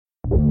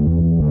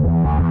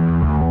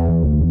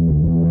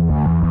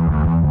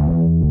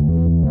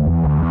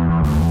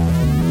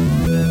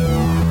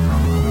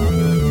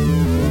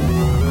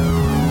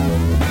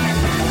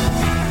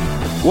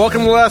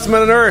Welcome to Last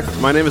Men on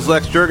Earth. My name is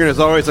Lex Jurgen. As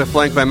always, I'm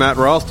flanked by Matt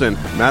Ralston.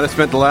 Matt has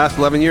spent the last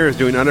 11 years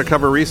doing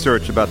undercover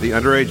research about the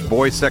underage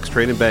boy sex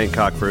trade in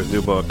Bangkok for his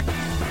new book.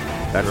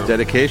 That's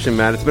dedication,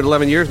 Matt. It's been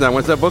 11 years now.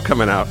 When's that book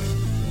coming out?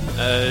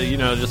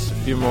 Just a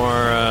few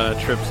more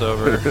trips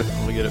over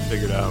when we get it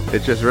figured out.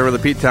 It's just, remember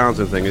the Pete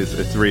Townsend thing,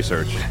 it's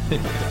research.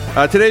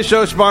 Today's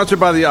show is sponsored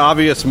by the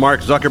obvious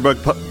Mark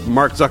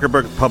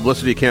Zuckerberg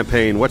publicity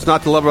campaign. What's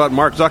not to love about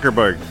Mark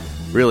Zuckerberg?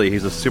 Really,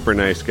 he's a super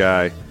nice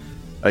guy.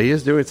 He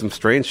is doing some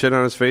strange shit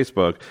on his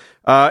Facebook.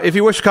 If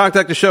you wish to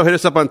contact the show, hit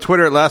us up on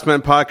Twitter at Last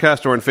Men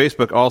Podcast or on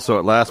Facebook also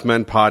at Last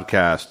Men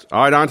Podcast.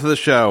 All right, on to the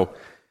show.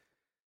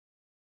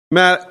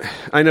 Matt,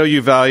 I know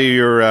you value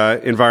your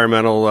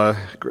environmental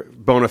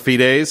bona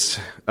fides.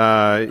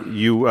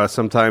 You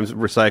sometimes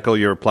recycle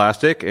your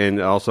plastic,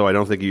 and also I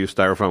don't think you use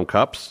styrofoam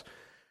cups.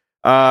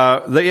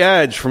 The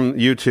Edge from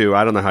U2.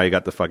 I don't know how you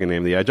got the fucking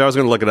name of The Edge. I was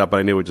going to look it up, but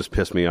I knew it would just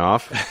piss me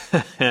off.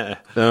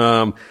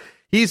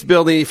 He's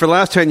building, for the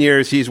last 10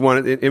 years, he's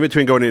wanted, in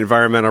between going to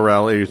environmental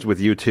rallies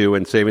with U2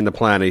 and saving the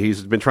planet,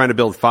 he's been trying to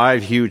build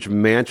 5 huge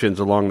mansions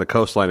along the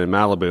coastline in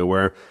Malibu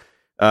where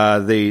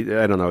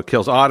it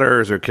kills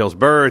otters or kills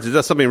birds. It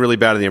does something really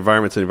bad to the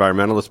environment. So the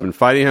environmentalists have been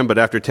fighting him, but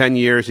after 10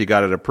 years, he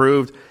got it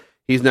approved.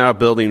 He's now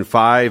building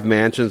 5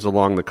 mansions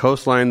along the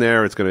coastline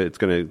there. It's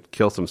gonna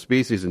kill some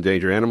species,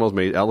 endanger animals,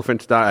 maybe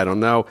elephants die, I don't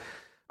know.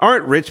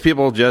 Aren't rich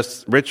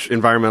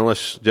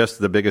environmentalists just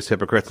the biggest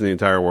hypocrites in the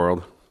entire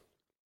world?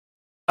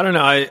 I don't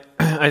know.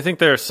 I think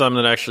there are some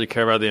that actually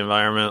care about the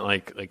environment,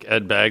 like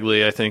Ed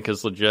Bagley, I think,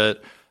 is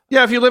legit.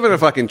 Yeah, if you live in a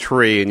fucking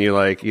tree and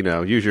you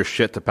use your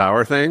shit to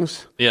power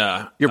things,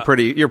 yeah, you're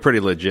pretty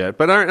legit.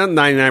 But aren't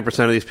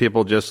 99% of these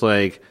people just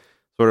sort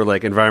of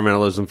like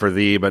environmentalism for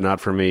thee but not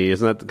for me?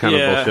 Isn't that the kind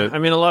of bullshit? I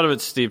mean, a lot of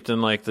it's steeped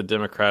in the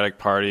Democratic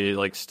Party,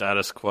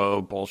 status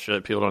quo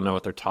bullshit. People don't know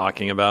what they're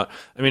talking about.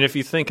 I mean, if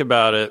you think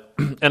about it,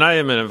 and I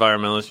am an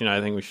environmentalist, I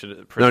think we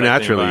should protect No,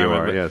 naturally the you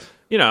environment, are, but,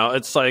 yes.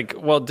 It's like,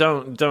 well,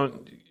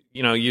 don't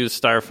use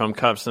styrofoam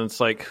cups, and it's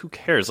like, who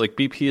cares?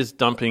 BP is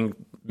dumping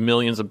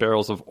millions of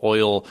barrels of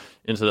oil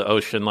into the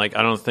ocean. I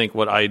don't think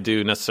what I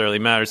do necessarily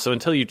matters. So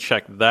until you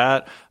check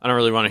that, I don't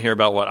really want to hear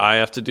about what I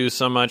have to do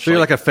so much. So you're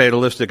like a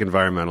fatalistic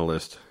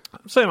environmentalist.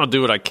 I'm saying I'll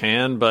do what I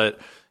can,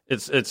 but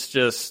it's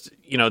just,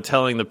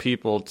 telling the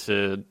people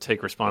to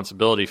take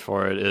responsibility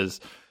for it is,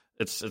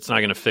 it's not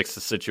going to fix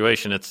the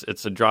situation.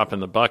 It's a drop in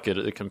the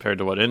bucket compared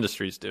to what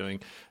industry's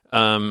doing.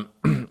 Do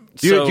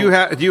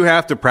you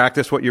have to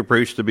practice what you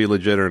preach to be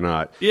legit or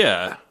not?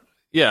 Yeah.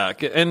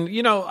 And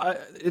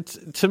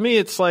to me,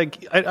 it's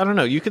like, I don't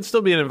know. You could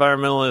still be an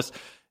environmentalist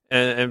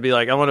and be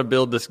like, I want to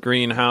build this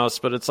greenhouse,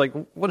 but it's like,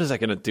 what is that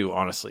going to do?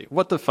 Honestly,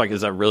 what the fuck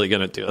is that really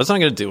going to do? That's not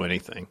going to do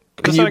anything.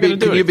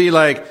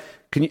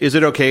 Is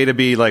it okay to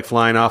be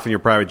flying off in your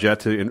private jet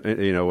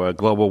to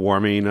global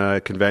warming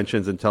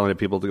conventions and telling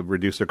people to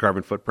reduce their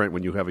carbon footprint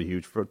when you have a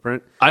huge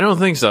footprint? I don't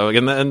think so,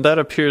 and that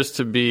appears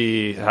to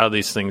be how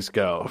these things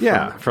go.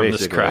 From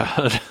this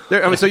crowd.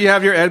 So you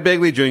have your Ed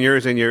Begley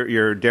Juniors and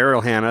your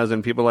Daryl Hannahs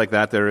and people like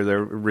that.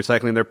 They're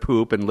recycling their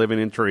poop and living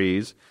in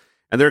trees,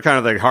 and they're kind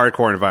of like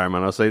hardcore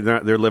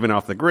environmentalists. They're living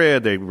off the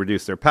grid. They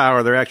reduce their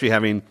power. They're actually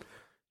having.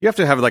 You have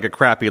to have a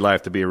crappy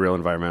life to be a real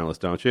environmentalist,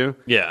 don't you?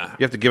 Yeah.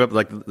 You have to give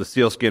up the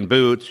sealskin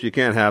boots. You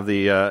can't have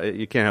you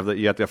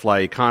have to fly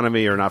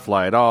economy or not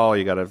fly at all.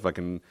 You got to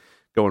fucking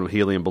go in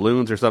helium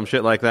balloons or some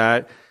shit like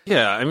that.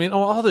 Yeah, I mean,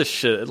 all this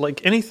shit,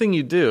 anything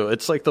you do,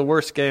 it's the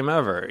worst game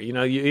ever. You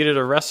eat at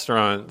a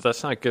restaurant,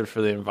 that's not good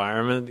for the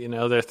environment.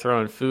 They're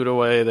throwing food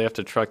away. They have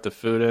to truck the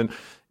food in,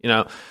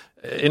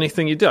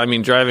 anything you do. I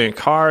mean, driving a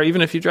car,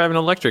 even if you drive an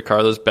electric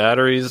car, those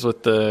batteries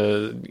with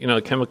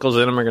the, chemicals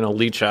in them are going to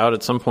leach out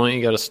at some point.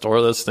 You got to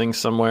store those things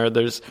somewhere.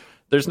 There's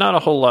not a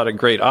whole lot of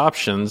great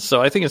options.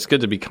 So I think it's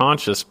good to be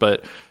conscious,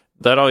 but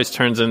that always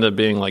turns into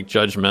being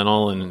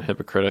judgmental and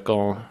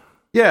hypocritical.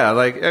 Yeah,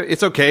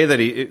 it's okay that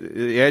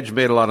the Edge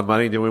made a lot of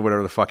money doing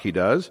whatever the fuck he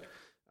does.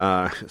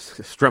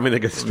 Strumming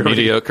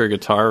mediocre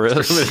guitar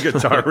riffs. Strumming a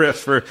guitar riff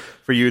for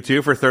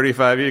U2 for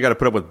 35 years. You got to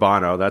put up with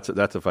Bono. That's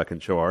a fucking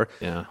chore.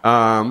 Yeah.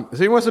 So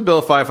he wants to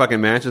build 5 fucking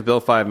mansions,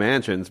 build 5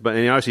 mansions, but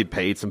he obviously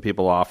paid some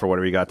people off or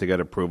whatever he got to get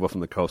approval from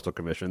the Coastal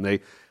Commission.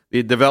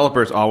 The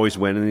developers always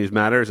win in these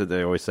matters.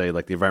 They always say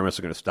the environmentalists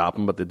are going to stop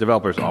them, but the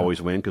developers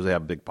always win because they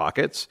have big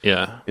pockets.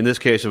 Yeah. In this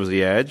case, it was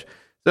the Edge.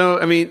 So,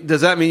 I mean,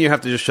 does that mean you have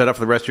to just shut up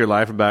for the rest of your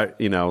life about,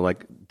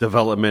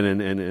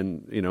 development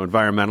and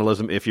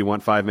environmentalism if you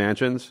want 5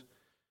 mansions?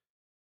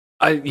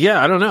 I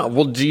don't know.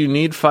 Well, do you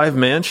need 5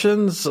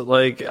 mansions? He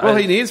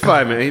needs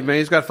 5.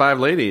 He's got 5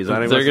 ladies.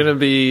 They're going to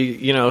be,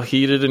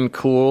 heated and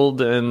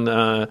cooled, and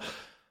I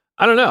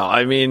don't know.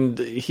 I mean,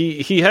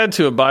 he had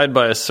to abide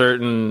by a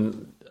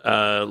certain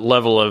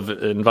level of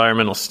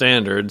environmental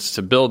standards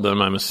to build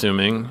them, I'm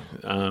assuming.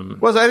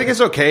 Well, I think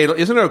it's okay.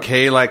 Isn't it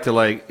okay,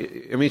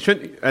 I mean,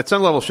 at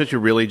some level, should you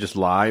really just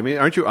lie? I mean,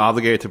 aren't you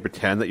obligated to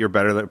pretend that you're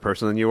better than a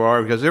person than you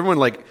are? Because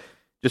everyone,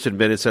 just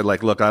admitted, said,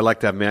 look, I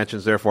like to have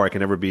mansions, therefore I can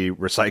never be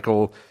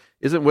recycled.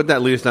 Wouldn't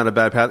that lead us down a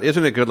bad path?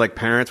 Isn't it good, like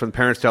parents, when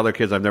parents tell their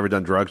kids, I've never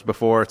done drugs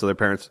before, so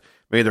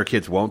maybe their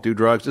kids won't do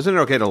drugs. Isn't it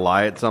okay to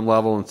lie at some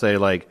level and say,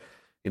 like,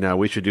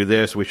 we should do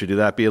this, we should do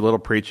that, be a little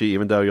preachy,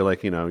 even though you're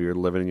like, you're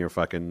living in your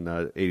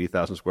fucking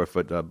 80,000 square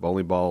foot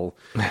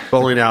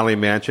bowling alley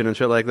mansion and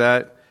shit like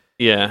that?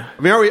 Yeah.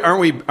 I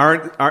mean,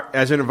 aren't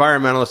as an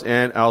environmentalist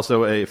and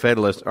also a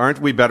fatalist, aren't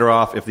we better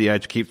off if the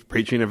Edge keeps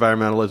preaching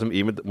environmentalism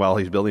even while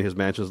he's building his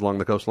mansions along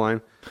the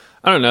coastline?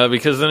 I don't know,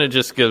 because then it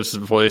just gives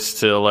voice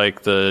to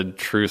like the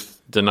truth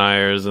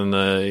deniers and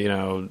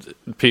the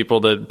people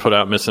that put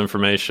out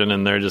misinformation,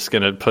 and they're just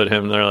going to put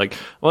him. They're like,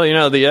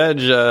 well, the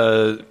Edge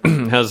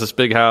has this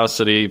big house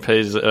that he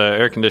pays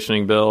air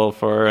conditioning bill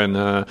for,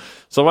 and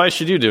so why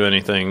should you do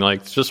anything?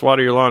 Like, just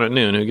water your lawn at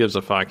noon. Who gives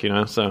a fuck?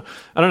 So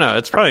I don't know.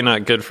 It's probably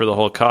not good for the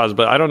whole cause,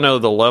 but I don't know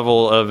the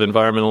level of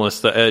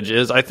environmentalist the Edge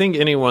is. I think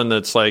anyone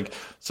that's like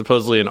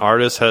supposedly an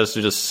artist has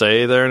to just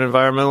say they're an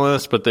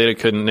environmentalist, but they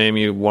couldn't name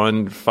you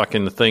one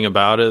fucking thing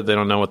about it. They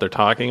don't know what they're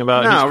talking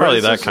about. He's probably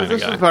that kind of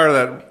guy. This is part of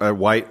that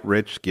white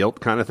rich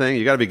guilt kind of thing.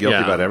 You got to be guilty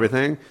about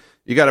everything.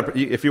 You got to,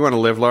 if you want to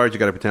live large, you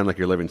got to pretend like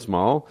you're living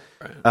small.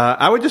 Right.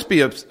 I would just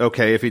be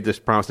okay if he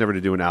just promised never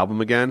to do an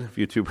album again. If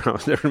you two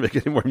promised never to make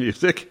any more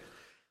music,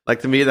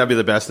 like to me, that'd be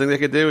the best thing they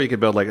could do. You could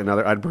build like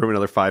I'd prove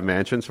another 5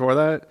 mansions for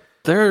that.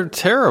 They're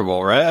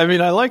terrible, right? I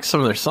mean, I like some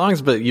of their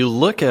songs, but you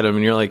look at them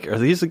and you're like, are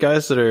these the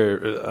guys that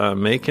are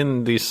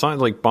making these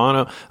songs? Like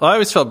Bono. Well, I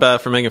always felt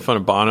bad for making fun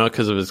of Bono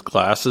because of his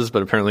glasses,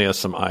 but apparently he has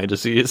some eye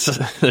disease.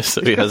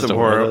 So he has to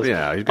wear those.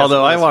 Yeah.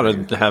 Although I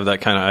wanted to have that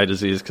kind of eye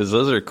disease because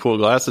those are cool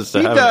glasses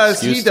to have.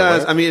 He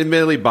does. I mean,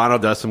 admittedly, Bono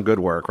does some good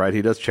work, right?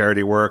 He does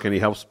charity work and he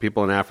helps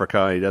people in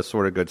Africa. He does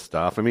sort of good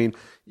stuff. I mean,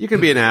 you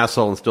can be an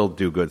asshole and still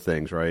do good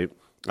things, right?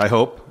 I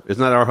hope.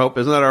 Isn't that our hope?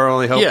 Isn't that our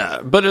only hope?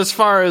 Yeah, but as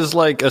far as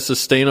like a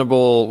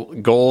sustainable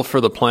goal for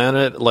the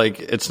planet,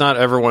 like it's not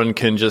everyone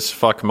can just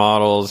fuck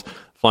models,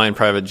 fly in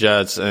private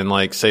jets, and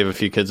like save a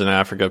few kids in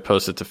Africa,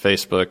 post it to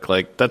Facebook.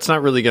 Like that's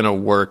not really going to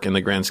work in the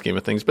grand scheme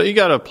of things. But you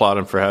got to applaud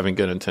him for having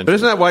good intentions. But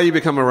isn't that why you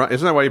pick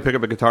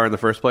up a guitar in the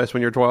first place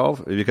when you're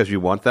 12? Because you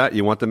want that.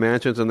 You want the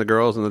mansions and the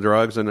girls and the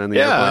drugs and the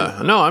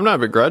airplane? No, I'm not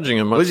begrudging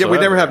him. Well, we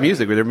never have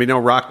music. There'd be no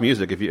rock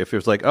music if it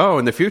was like, oh,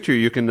 in the future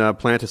you can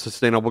plant a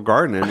sustainable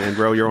garden and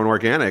grow your own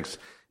organics.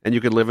 And you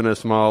could live in a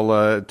small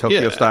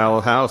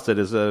Tokyo-style house that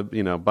is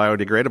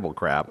biodegradable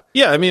crap.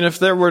 Yeah, I mean, if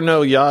there were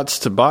no yachts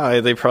to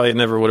buy, they probably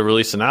never would have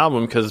released an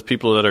album because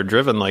people that are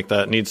driven like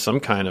that need some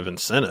kind of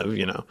incentive,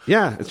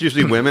 Yeah, it's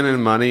usually women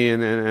and money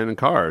and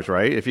cars,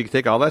 right? If you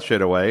take all that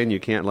shit away and you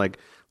can't like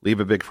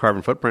leave a big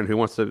carbon footprint, who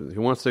wants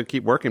to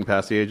keep working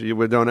past the age you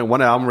would donate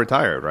one album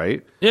retired,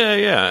 right?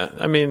 Yeah.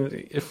 I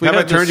mean, if we have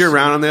I turned you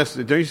around on this?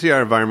 Don't you see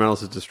our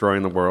environmentalists is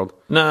destroying the world?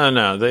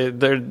 No,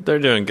 they're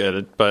doing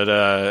good,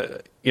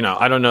 but.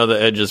 I don't know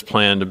the Edge's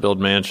plan to build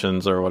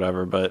mansions or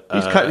whatever, but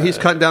he's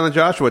cutting down the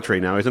Joshua tree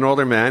now. He's an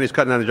older man. He's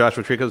cutting down the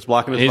Joshua tree because it's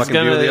blocking his fucking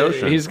view of the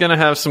ocean. He's going to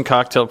have some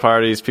cocktail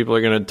parties. People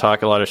are going to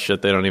talk a lot of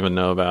shit they don't even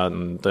know about,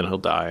 and then he'll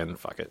die and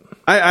fuck it.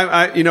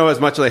 I as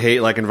much as I hate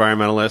like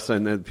environmentalists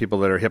and people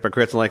that are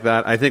hypocrites like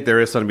that, I think there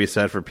is something to be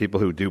said for people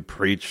who do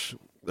preach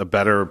a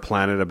better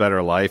planet, a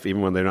better life,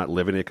 even when they're not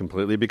living it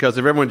completely. Because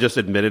if everyone just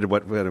admitted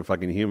what a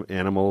fucking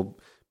animal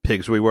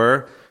pigs we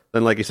were,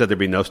 then, like you said, there'd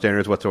be no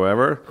standards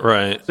whatsoever.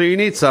 Right. So you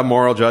need some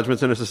moral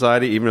judgments in a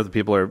society, even if the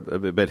people are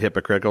a bit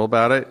hypocritical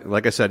about it.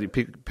 Like I said,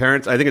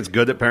 parents, I think it's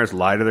good that parents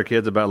lie to their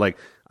kids about, like,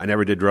 I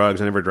never did drugs,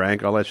 I never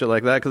drank, all that shit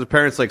like that. Because the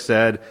parents, like,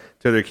 said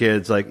to their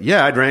kids, like,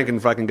 yeah, I drank and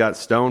fucking got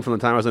stoned from the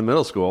time I was in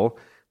middle school.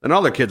 Then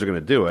all their kids are going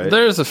to do it.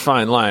 There's a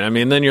fine line. I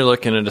mean, then you're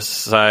looking at a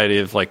society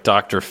of like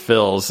Dr.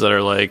 Phils that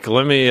are like,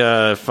 let me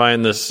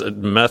find this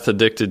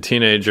meth-addicted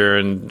teenager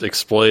and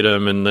exploit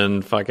him and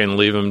then fucking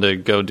leave him to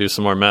go do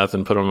some more meth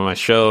and put him on my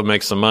show,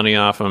 make some money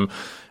off him.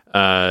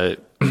 I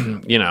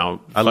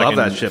love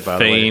that shit, by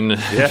the way.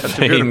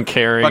 Fane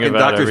caring fucking about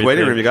Doctor's everything.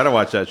 Waiting Room, you got to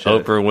watch that shit.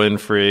 Oprah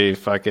Winfrey,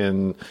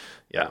 fucking,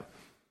 yeah.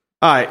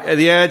 All right,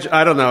 The Edge,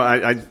 I don't know.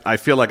 I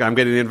feel like I'm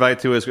getting the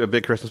invite to a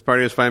big Christmas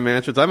party as 5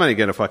 mansions. I might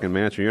get a fucking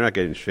mansion. You're not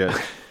getting shit.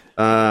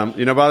 By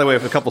the way,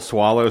 if a couple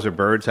swallows or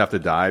birds have to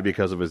die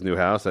because of his new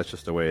house, that's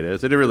just the way it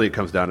is. It really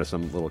comes down to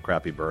some little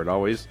crappy bird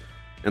always.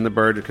 And the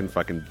bird can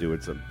fucking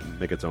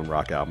make its own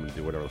rock album and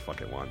do whatever the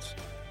fuck it wants.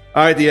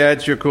 All right, The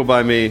Edge, you're cool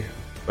by me.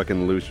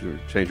 Fucking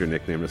change your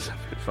nickname to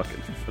something, fucking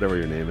whatever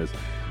your name is.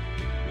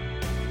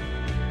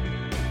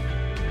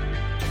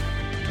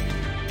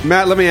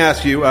 Matt, let me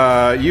ask you,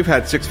 you've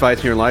had 6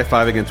 fights in your life,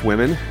 5 against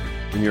women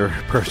in your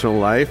personal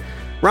life.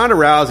 Ronda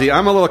Rousey,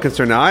 I'm a little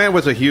concerned now. I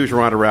was a huge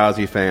Ronda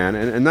Rousey fan,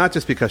 and not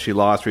just because she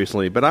lost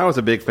recently, but I was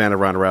a big fan of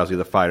Ronda Rousey,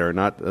 the fighter,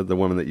 not the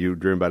woman that you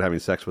dream about having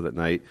sex with at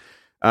night.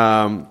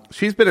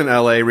 She's been in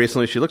L.A.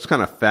 recently. She looks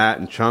kind of fat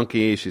and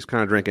chunky. She's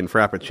kind of drinking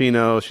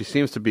Frappuccino. She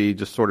seems to be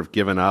just sort of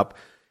given up.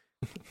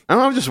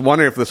 I'm just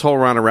wondering if this whole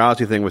Ronda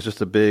Rousey thing was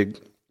just a big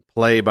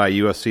play by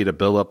UFC to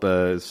build up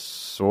a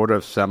sort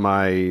of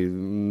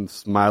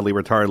semi-mildly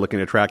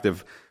retarded-looking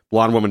attractive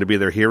blonde woman to be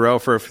their hero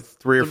for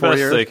 3 or 4 best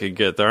years. they could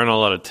get. There aren't a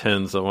lot of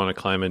 10s that want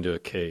to climb into a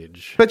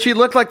cage. But she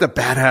looked like the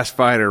badass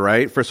fighter,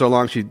 right? For so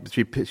long, she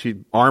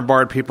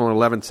armbarred people in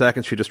 11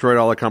 seconds. She destroyed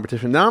all the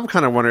competition. Now I'm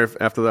kind of wondering if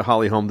after the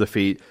Holly Holm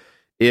defeat,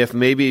 if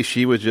maybe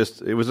she was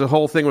the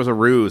whole thing was a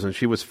ruse, and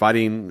she was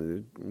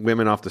fighting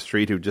women off the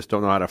street who just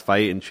don't know how to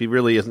fight, and she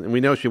really isn't. And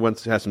we know she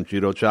once has some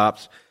judo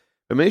chops,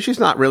 but maybe she's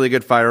not really a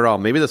good fighter at all.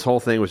 Maybe this whole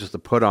thing was just a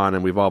put on,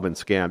 and we've all been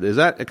scammed. Is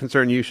that a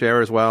concern you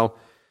share as well?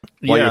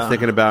 While you're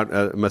thinking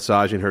about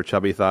massaging her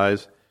chubby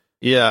thighs?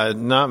 Yeah,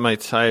 not my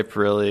type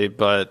really,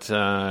 but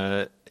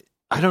I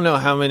don't know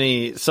how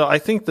many. So I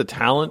think the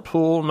talent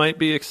pool might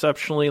be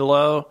exceptionally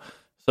low.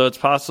 So it's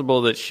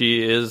possible that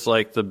she is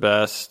like the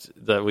best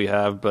that we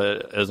have,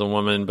 but as a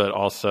woman, but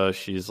also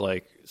she's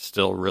like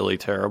still really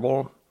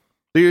terrible.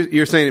 So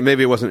you're saying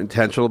maybe it wasn't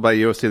intentional by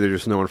UFC? There's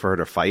just no one for her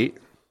to fight?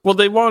 Well,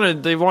 they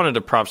wanted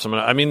to prop someone.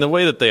 I mean, the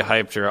way that they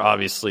hyped her,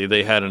 obviously,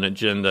 they had an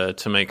agenda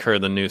to make her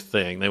the new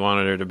thing. They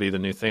wanted her to be the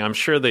new thing. I'm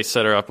sure they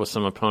set her up with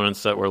some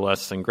opponents that were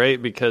less than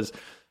great because.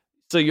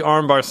 So you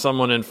armbar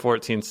someone in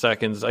 14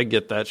 seconds. I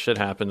get that shit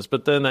happens,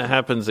 but then that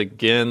happens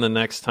again the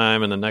next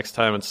time, and the next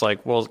time it's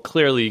like, well,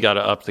 clearly you got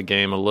to up the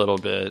game a little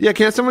bit. Yeah,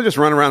 can't someone just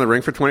run around the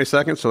ring for 20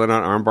 seconds so they're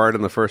not armbarred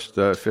in the first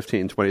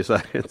 15, 20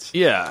 seconds?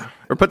 Yeah.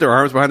 Or put their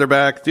arms behind their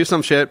back, do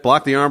some shit,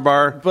 block the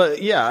armbar.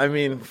 But yeah, I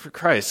mean, for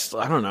Christ,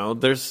 I don't know.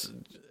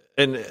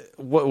 And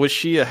what was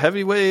she, a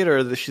heavyweight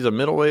or she's a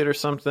middleweight or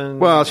something?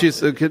 Well,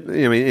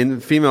 in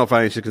female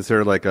fighting, she's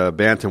considered like a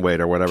bantamweight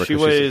or whatever. She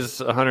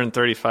weighs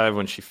 135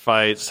 when she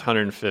fights,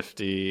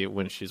 150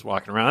 when she's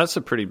walking around. That's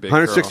a pretty big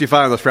 165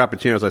 girl. on those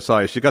Frappuccinos I saw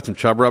you. She's got some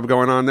chub rub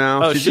going on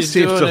now. Oh, she just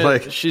seems to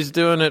like. She's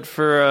doing it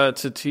for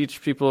to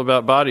teach people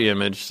about body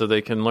image so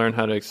they can learn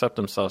how to accept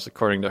themselves,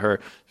 according to her.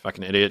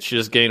 Fucking idiot. She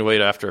just gained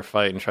weight after a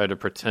fight and tried to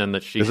pretend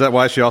that she... Is that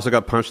why she also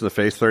got punched in the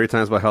face 30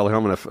 times by Holly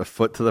Holm and a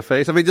foot to the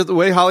face? I mean, just the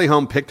way Holly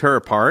Holm picked her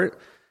apart,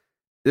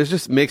 it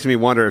just makes me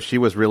wonder if she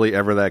was really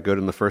ever that good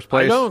in the first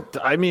place.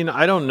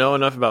 I don't know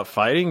enough about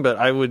fighting, but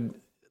I would...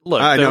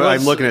 Look, I know.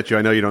 I'm looking at you.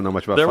 I know you don't know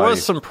much about fighting. There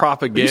was some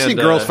propaganda. You've seen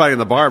girls fight in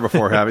the bar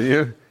before, haven't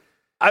you?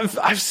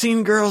 I've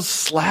seen girls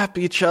slap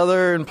each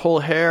other and pull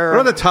hair.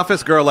 Remember the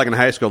toughest girl like in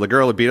high school, the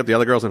girl who beat up the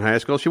other girls in high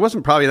school? She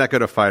wasn't probably that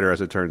good a fighter, as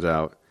it turns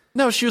out.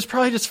 No, she was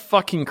probably just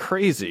fucking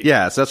crazy.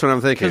 Yes, that's what I'm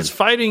thinking. Because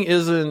fighting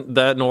isn't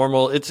that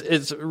normal.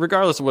 It's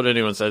regardless of what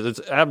anyone says, it's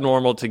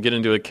abnormal to get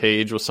into a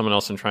cage with someone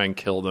else and try and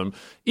kill them.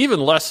 Even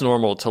less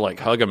normal to like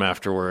hug them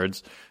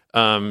afterwards.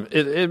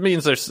 It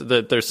means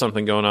there's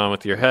something going on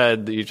with your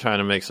head, that you're trying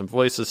to make some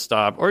voices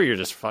stop, or you're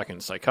just fucking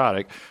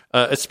psychotic.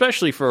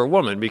 Especially for a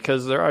woman,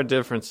 because there are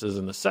differences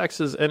in the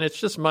sexes, and it's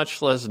just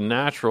much less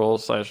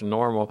natural /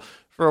 normal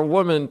for a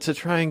woman to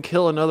try and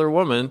kill another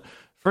woman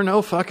for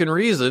no fucking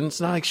reason. It's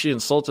not like she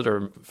insulted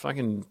her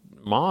fucking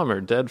mom or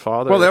dead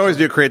father. Well, they always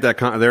do create that.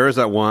 There is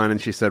that one,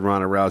 and she said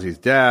Ronda Rousey's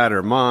dad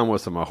or mom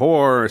was a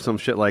whore or some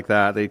shit like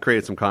that. They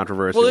created some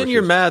controversy. Well, then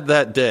you're mad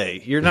that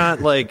day. You're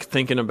not like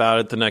thinking about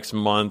it the next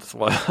month.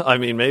 Well, I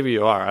mean, maybe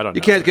you are. I don't know.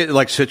 You can't get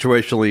like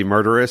situationally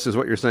murderous, is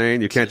what you're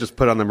saying. You can't just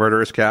put on the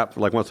murderous cap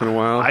like once in a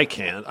while. I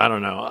can't. I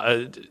don't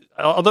know.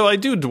 Although I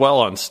do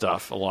dwell on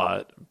stuff a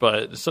lot.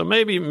 But so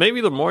maybe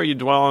the more you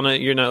dwell on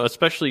it,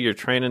 especially you're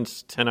training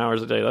 10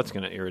 hours a day, that's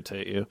going to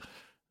irritate you.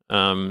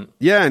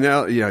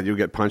 You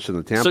get punched in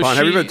the tampon. So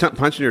Have you been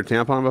punched in your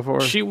tampon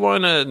before? She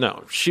won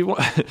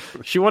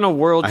a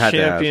world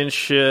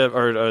championship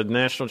or a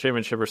national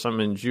championship or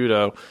something in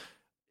judo.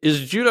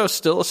 Is judo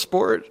still a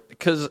sport?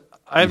 Because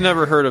I've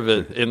never heard of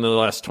it in the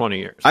last 20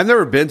 years. I've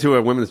never been to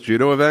a women's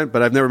judo event,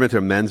 but I've never been to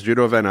a men's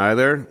judo event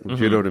either. Mm-hmm.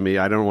 Judo to me,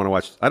 I don't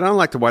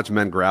like to watch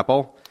men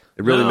grapple.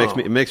 It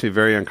really makes me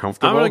very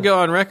uncomfortable. I'm going to go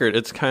on record.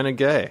 It's kind of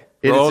gay.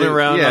 Rolling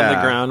around on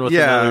the ground with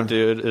another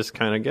dude is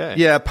kind of gay.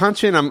 Yeah,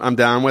 punching I'm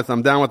down with.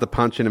 I'm down with the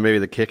punching and maybe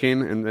the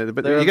kicking.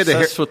 But they're you get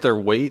obsessed with their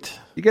weight.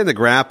 You get the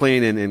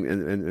grappling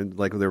and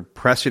like they're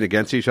pressing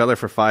against each other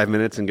for 5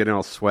 minutes and getting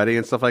all sweaty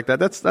and stuff like that.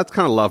 That's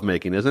kind of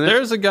lovemaking, isn't it?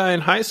 There's a guy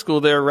in high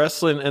school they were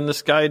wrestling, and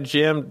this guy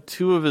jammed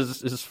two of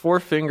his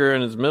forefinger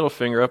and his middle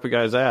finger up a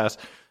guy's ass,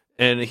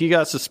 and he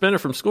got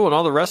suspended from school. And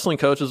all the wrestling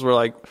coaches were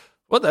like,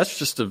 well, that's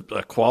just a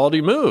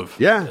quality move.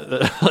 Yeah.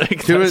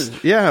 Like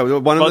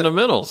one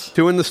fundamentals.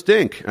 Two in the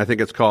stink, I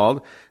think it's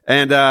called.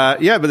 And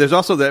but there's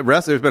also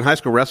there's been high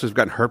school wrestlers who've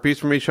gotten herpes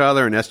from each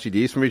other and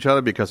STDs from each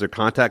other because their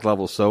contact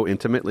level is so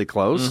intimately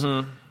close.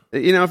 Mm-hmm.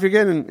 If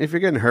you're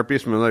getting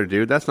herpes from another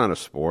dude, that's not a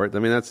sport. I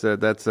mean,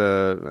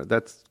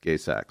 that's gay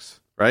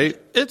sex,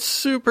 right? It's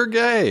super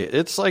gay.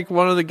 It's like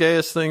one of the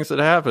gayest things that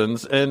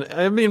happens. And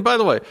I mean, by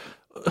the way,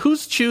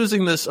 who's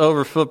choosing this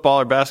over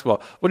football or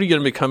basketball? What are you going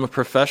to become, a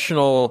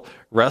professional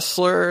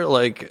wrestler,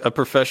 like a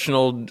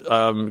professional?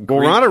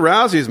 Ronda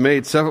Rousey's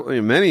made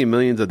many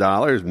millions and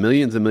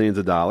millions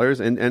of dollars,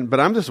 but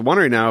I'm just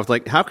wondering now,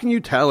 how can you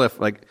tell if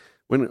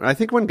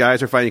when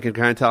guys are fighting, you can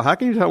kind of tell. How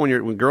can you tell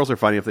when girls are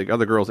fighting if the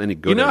other girl's any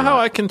good? You know how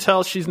I can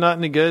tell she's not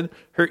any good?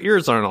 Her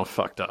ears aren't all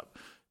fucked up.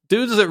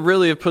 dudes that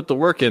really have put the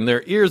work in,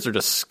 their ears are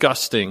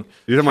disgusting.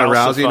 You're talking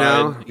about Rousey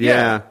now?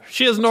 Yeah.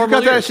 She has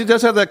normal ears. She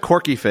does have that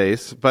corky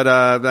face, but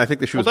I think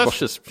that she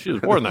was... she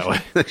was born that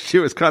way. She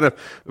was kind of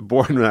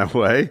born that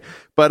way.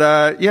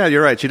 But yeah,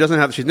 you're right.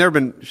 She's never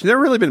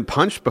really been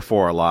punched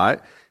before a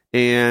lot.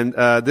 And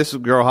this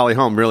girl, Holly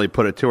Holm, really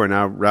put it to her.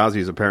 Now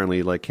Rousey's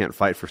apparently can't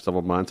fight for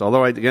several months.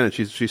 Although, again,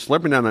 she's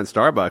slurping down that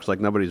Starbucks like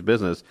nobody's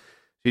business.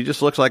 She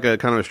just looks like a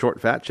kind of a short,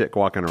 fat chick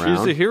walking around.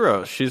 She's a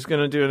hero. She's going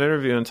to do an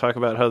interview and talk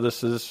about how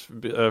this is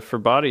for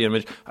body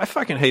image. I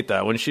fucking hate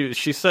that. When she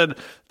said,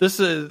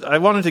 I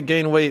wanted to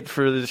gain weight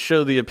to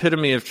show the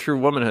epitome of true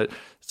womanhood.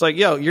 It's like,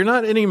 yo, you're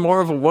not any more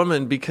of a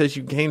woman because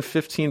you gained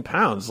 15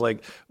 pounds.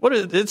 Like,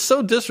 it's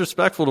so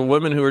disrespectful to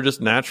women who are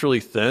just naturally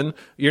thin.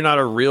 You're not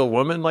a real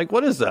woman. Like,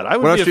 what is that? I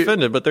would be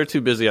offended, but they're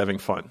too busy having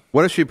fun.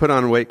 What if she put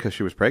on weight because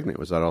she was pregnant?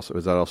 Was that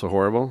also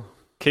horrible?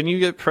 Can you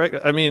get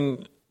pregnant? I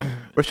mean...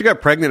 What if she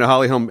got pregnant and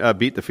Holly Holm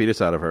beat the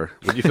fetus out of her?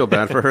 Would you feel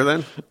bad for her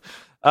then?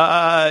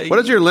 What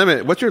is your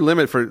limit? What's your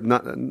limit for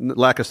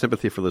lack of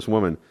sympathy for this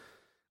woman?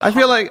 I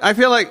feel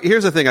like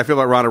here's the thing I feel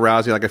about Ronda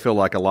Rousey. Like I feel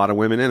like a lot of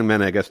women and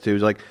men, I guess too.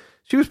 Like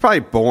she was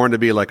probably born to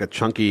be like a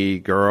chunky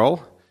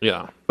girl.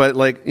 Yeah. But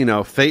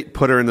fate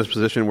put her in this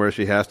position where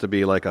she has to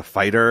be like a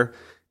fighter,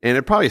 and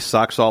it probably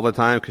sucks all the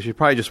time because she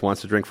probably just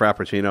wants to drink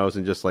frappuccinos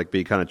and just like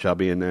be kind of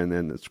chubby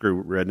and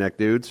screw redneck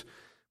dudes.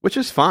 Which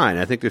is fine.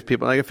 I think there's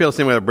people. I feel the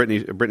same way with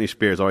Britney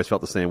Spears. Always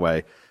felt the same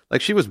way.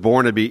 Like she was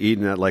born to be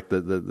eating at like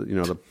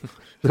the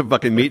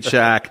fucking meat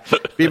shack,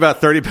 be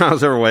about 30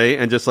 pounds overweight,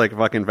 and just like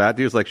fucking fat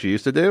dudes like she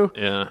used to do.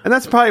 Yeah. And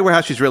that's probably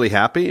how she's really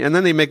happy. And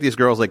then they make these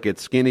girls like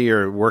get skinny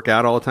or work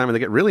out all the time, and they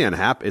get really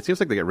unhappy. It seems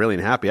like they get really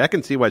unhappy. I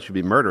can see why she'd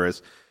be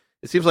murderous.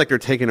 It seems like they're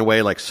taking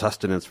away like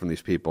sustenance from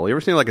these people. You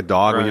ever seen like a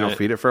dog when you don't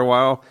feed it for a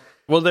while?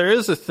 Well, there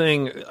is a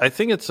thing. I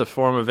think it's a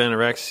form of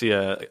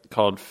anorexia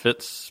called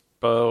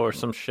Fitspo or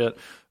some shit.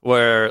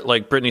 Where,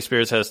 like, Britney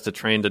Spears has to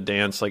train to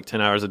dance, like,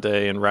 10 hours a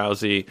day, and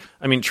Rousey...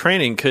 I mean,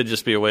 training could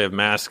just be a way of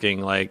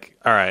masking, like,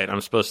 all right,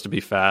 I'm supposed to be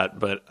fat,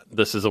 but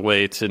this is a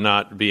way to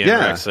not be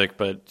anorexic,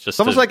 but just... It's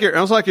almost like you're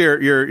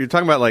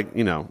talking about, like,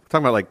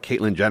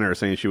 Caitlyn Jenner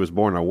saying she was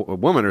born a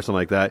woman or something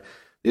like that.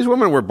 These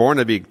women were born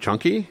to be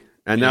chunky,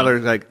 and now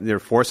they're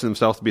forcing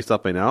themselves to be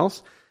something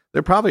else.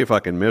 They're probably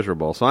fucking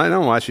miserable. So I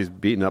don't know why she's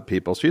beating up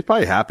people. She's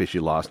probably happy she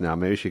lost now.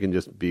 Maybe she can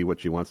just be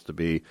what she wants to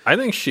be. I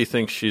think she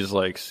thinks she's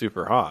like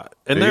super hot.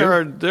 And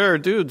there are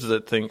dudes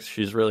that think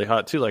she's really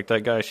hot too. Like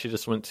that guy, she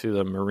just went to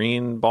the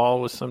Marine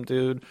ball with some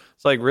dude.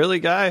 It's like, really,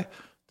 guy?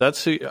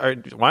 That's who.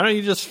 Why don't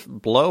you just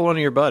blow one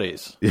of your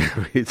buddies?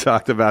 Yeah, we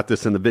talked about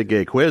this in the Big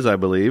Gay Quiz, I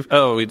believe.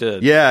 Oh, we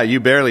did. Yeah,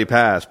 you barely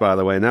passed, by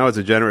the way. Now it's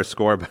a generous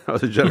score. That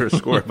was a generous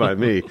score by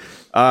me.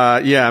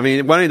 Yeah, I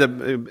mean,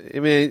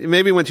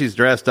 maybe when she's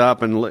dressed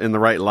up and in the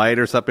right light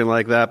or something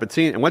like that. But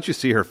once you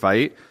see her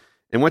fight,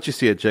 and once you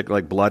see a chick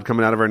like blood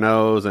coming out of her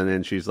nose, and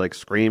then she's like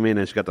screaming,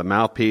 and she's got the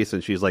mouthpiece,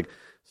 and she's like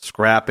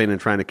scrapping and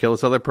trying to kill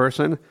this other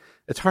person.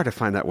 It's hard to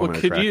find that woman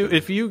attractive.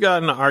 If you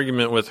got in an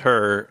argument with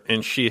her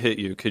and she hit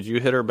you, could you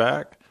hit her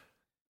back?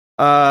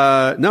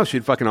 No,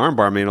 she'd fucking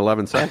armbar me in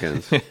 11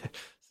 seconds.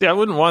 See, I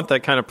wouldn't want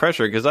that kind of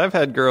pressure because I've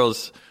had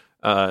girls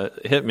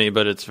hit me,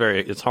 but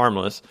it's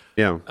harmless.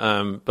 Yeah.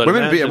 But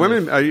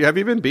women, have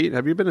you been beat?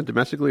 Have you been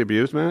domestically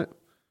abused, Matt?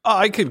 Oh,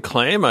 I could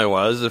claim I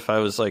was if I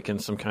was like in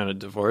some kind of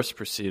divorce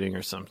proceeding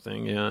or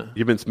something. Yeah.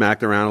 You've been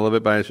smacked around a little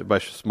bit by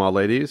small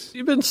ladies?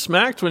 You've been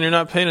smacked when you're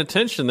not paying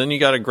attention. Then you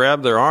got to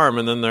grab their arm,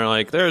 and then they're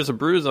like, "There's a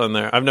bruise on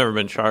there." I've never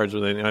been charged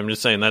with anything. I'm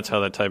just saying that's how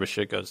that type of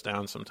shit goes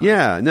down sometimes.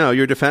 Yeah. No,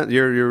 you're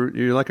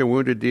like a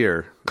wounded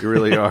deer. You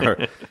really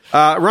are.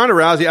 Ronda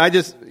Rousey, I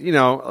just,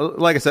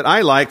 like I said,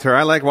 I liked her.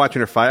 I like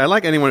watching her fight. I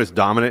like anyone who's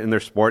dominant in their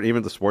sport, even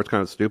if the sport's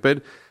kind of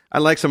stupid. I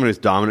like someone who's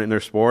dominant in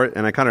their sport,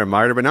 and I kind of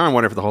admired her. But now I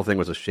wonder if the whole thing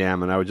was a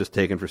sham, and I was just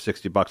taken for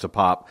 $60 a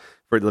pop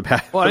for the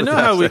past. Well, I know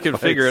how we could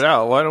figure it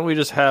out. Why don't we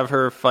just have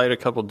her fight a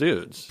couple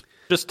dudes,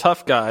 just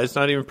tough guys,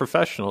 not even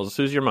professionals?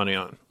 Who's your money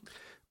on?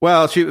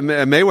 Well,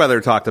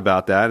 Mayweather talked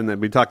about that, and then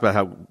we talked about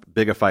how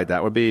big a fight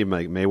that would be,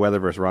 like Mayweather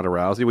versus Ronda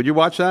Rousey. Would you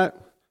watch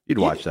that? You'd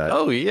watch that.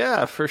 Oh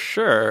yeah, for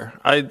sure.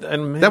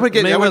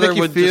 Mayweather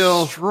would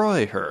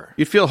destroy her.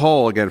 You'd feel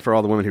whole again for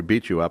all the women who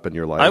beat you up in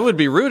your life. I would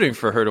be rooting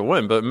for her to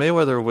win, but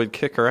Mayweather would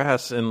kick her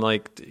ass in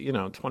 20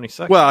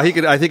 seconds. Well,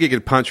 I think he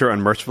could punch her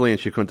unmercifully and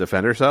she couldn't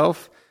defend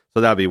herself.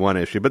 So that would be one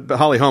issue. But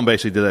Holly Holm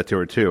basically did that to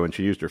her too, and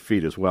she used her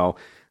feet as well.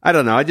 I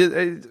don't know.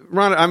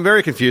 Ronda, I'm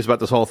very confused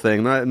about this whole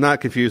thing. Not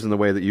confused in the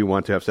way that you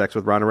want to have sex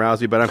with Ronda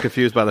Rousey, but I'm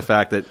confused by the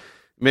fact that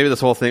maybe this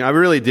whole thing, I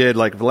really did,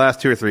 like the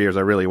last 2 or 3 years,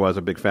 I really was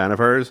a big fan of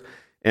hers.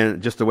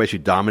 And just the way she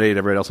dominated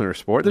everybody else in her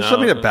sport. There's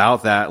something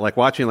about that, like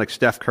watching like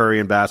Steph Curry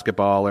in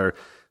basketball or,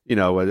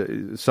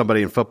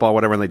 somebody in football,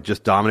 whatever, and they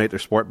just dominate their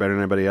sport better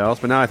than anybody else.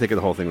 But now I think the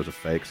whole thing was a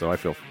fake, so I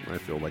feel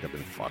like I've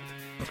been fucked.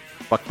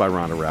 Fucked by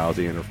Ronda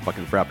Rousey and her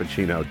fucking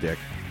Frappuccino dick.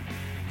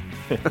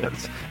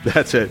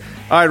 That's it.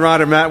 All right,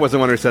 Ronda, Matt was the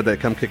one who said that.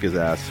 Come kick his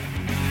ass.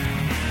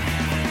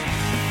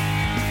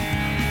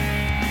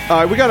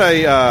 All right, we got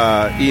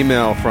a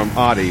email from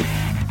Audie.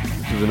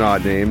 which is an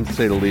odd name, to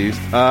say the least.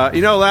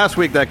 Last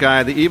week, that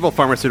guy, the evil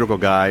pharmaceutical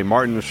guy,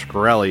 Martin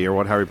Shkreli,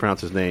 or however you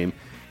pronounce his name,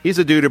 he's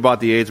a dude who bought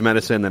the AIDS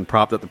medicine, then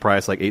propped up the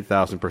price like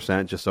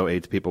 8,000% just so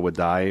AIDS people would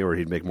die or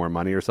he'd make more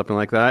money or something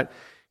like that.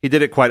 He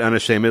did it quite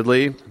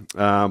unashamedly,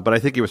 but I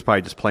think he was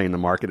probably just playing the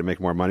market to make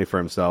more money for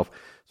himself.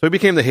 So he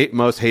became the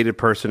most hated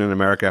person in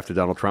America after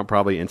Donald Trump,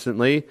 probably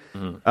instantly.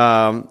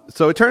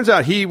 So it turns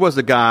out he was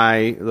the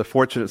guy, the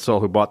fortunate soul,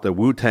 who bought the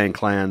Wu-Tang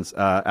Clan's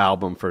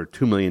album for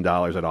 $2 million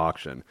at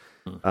auction.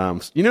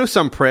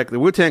 Some prick, the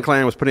Wu-Tang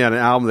Clan was putting out an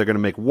album, they're going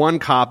to make one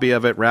copy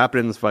of it, wrap it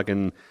in this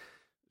fucking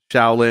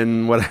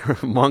Shaolin,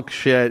 whatever, monk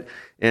shit,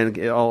 and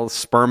all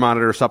sperm on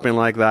it or something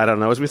like that. I don't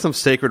know. It was going to be some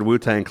sacred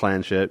Wu-Tang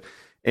Clan shit.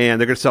 And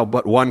they're going to sell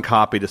but one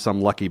copy to some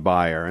lucky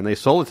buyer. And they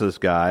sold it to this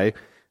guy.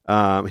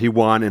 He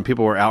won, and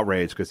people were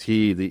outraged because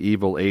he, the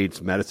evil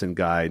AIDS medicine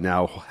guy,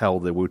 now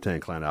held the Wu-Tang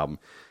Clan album.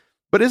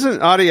 But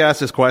Audie asked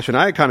this question.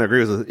 I kind of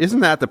agree with it. Isn't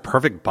that the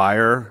perfect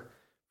buyer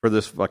for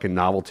this fucking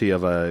novelty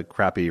of a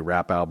crappy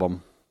rap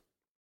album?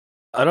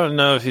 I don't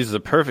know if he's the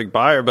perfect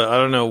buyer, but I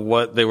don't know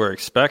what they were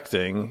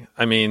expecting.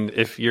 I mean,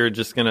 if you're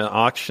just going to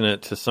auction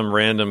it to some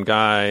random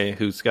guy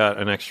who's got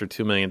an extra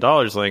 $2 million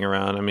laying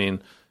around, I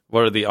mean,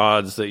 what are the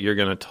odds that you're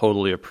going to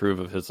totally approve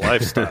of his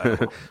lifestyle?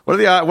 What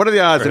are the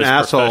odds an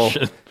asshole?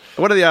 Profession?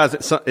 What are the odds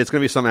it's going to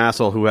be some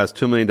asshole who has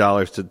 $2 million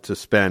to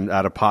spend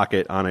out of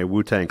pocket on a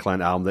Wu-Tang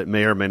Clan album that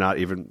may or may not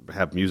even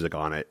have music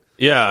on it?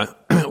 Yeah.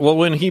 Well,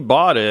 when he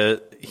bought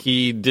it,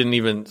 he didn't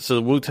even. So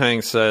the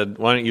Wu-Tang said,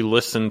 "Why don't you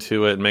listen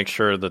to it and make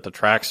sure that the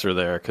tracks are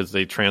there?" Because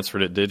they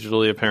transferred it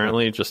digitally,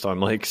 apparently, just on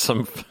like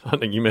some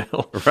on an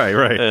email.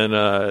 Right.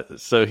 And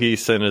so he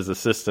sent his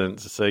assistant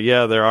to say,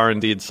 "Yeah, there are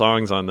indeed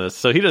songs on this."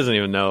 So he doesn't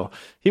even know.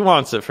 He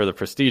wants it for the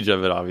prestige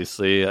of it,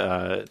 obviously.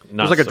 It's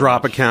like a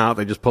drop account.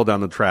 They just pull down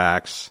the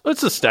tracks.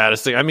 It's a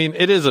status thing. I mean,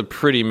 it is a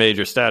pretty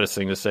major status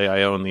thing to say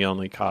I own the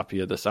only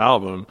copy of this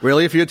album.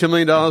 Really? If you had $2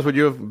 million,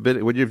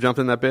 would you have jumped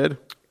in that bid?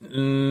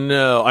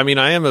 No. I mean,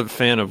 I am a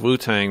fan of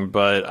Wu-Tang,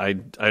 but I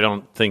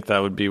don't think that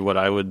would be what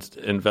I would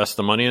invest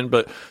the money in.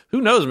 But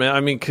who knows, man?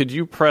 I mean, could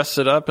you press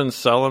it up and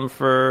sell them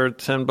for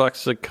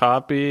 $10 a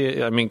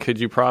copy? I mean, could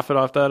you profit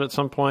off that at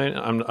some point?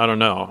 I don't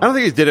know. I don't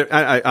think he did it.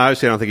 I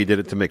obviously don't think he did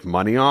it to make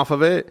money off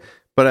of it.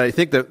 But I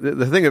think that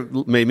the thing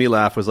that made me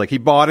laugh was like he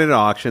bought it at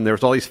auction. There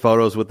was all these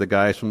photos with the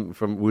guys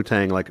from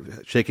Wu-Tang like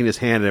shaking his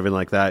hand and everything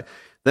like that.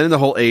 Then the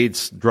whole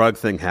AIDS drug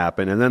thing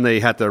happened, and then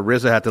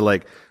RZA had to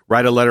like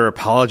write a letter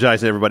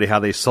apologizing to everybody how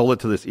they sold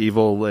it to this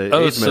evil.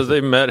 AIDS so they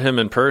met him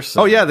in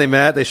person. Oh yeah, they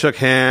met. They shook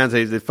hands.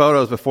 They did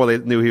photos before they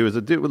knew he was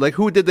a dude. Like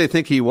who did they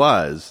think he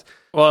was?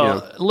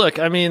 Well, look,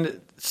 I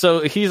mean, so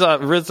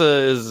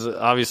RZA is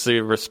obviously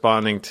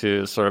responding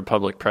to sort of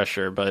public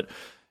pressure, but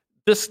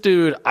this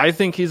dude, I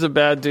think he's a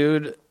bad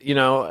dude,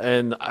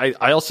 and I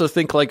also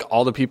think like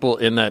all the people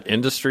in that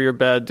industry are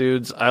bad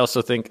dudes. I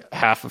also think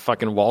half of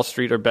fucking Wall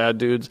Street are bad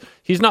dudes.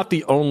 He's not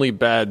the only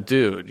bad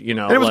dude,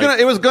 And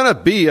it was gonna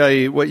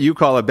be what you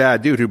call a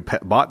bad dude who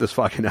bought this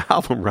fucking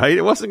album, right?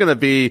 It wasn't gonna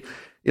be,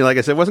 like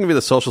I said, it wasn't gonna be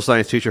the social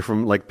science teacher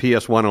from like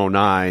PS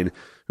 109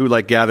 who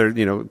like gathered,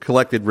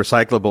 collected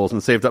recyclables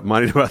and saved up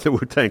money about the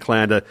Wu-Tang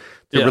Clan to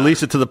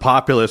release it to the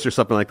populace or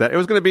something like that. It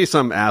was going to be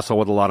some asshole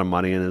with a lot of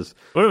money in his.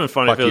 Would have been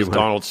funny if it was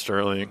Donald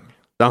Sterling.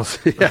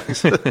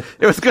 It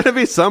was going to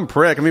be some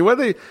prick. I mean, what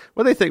do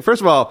they think?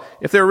 First of all,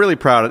 if they're really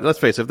proud, let's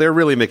face it, if they're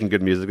really making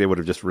good music, they would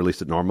have just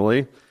released it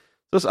normally.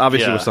 This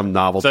obviously was some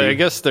novelty. So I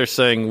guess they're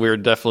saying we're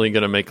definitely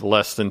going to make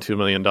less than $2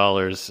 million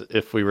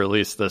if we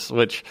release this,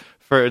 which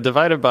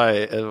divided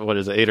by,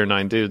 8 or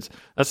 9 dudes,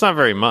 that's not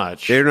very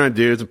much. 8 or 9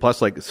 dudes and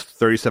plus like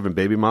 37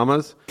 baby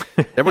mamas.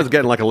 Everyone's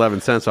getting like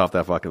 11 cents off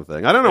that fucking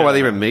thing. I don't know why they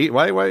even meet.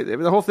 Why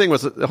the whole thing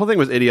was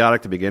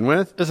idiotic to begin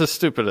with. It's a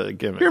stupid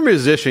gimmick. If you're a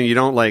musician, you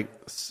don't like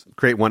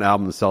create one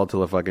album and sell it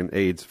to a fucking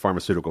AIDS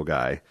pharmaceutical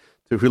guy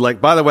who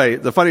like, by the way,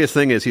 the funniest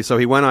thing is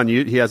he went on,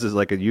 he has his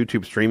like a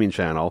YouTube streaming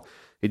channel.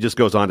 He just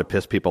goes on to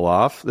piss people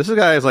off. This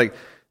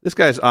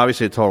guy's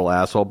obviously a total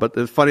asshole, but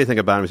the funny thing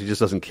about him is he just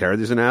doesn't care that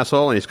he's an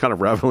asshole, and he's kind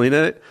of reveling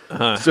in it.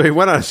 So he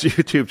went on his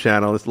YouTube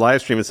channel, this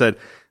live stream, and said,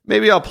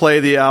 maybe I'll play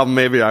the album,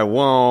 maybe I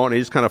won't. And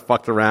he just kind of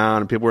fucked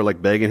around, and people were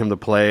like begging him to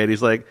play it.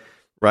 He's like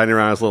riding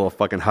around his little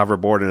fucking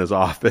hoverboard in his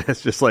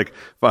office, just like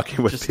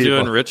fucking with people. Just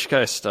doing rich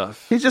guy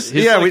stuff. He's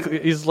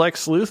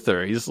Lex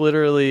Luthor. He's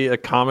literally a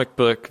comic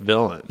book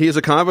villain. He's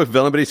a comic book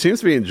villain, but he seems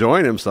to be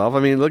enjoying himself. I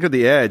mean, look at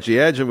The Edge.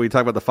 The Edge, and we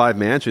talk about the 5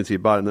 mansions he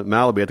bought in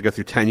Malibu, he had to go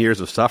through 10 years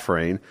of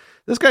suffering.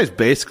 This guy's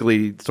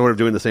basically sort of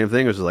doing the same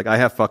thing, which is like, I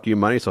have fuck you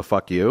money, so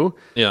fuck you.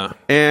 Yeah.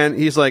 And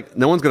he's like,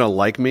 no one's going to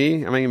like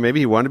me. I mean, maybe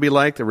he wanted to be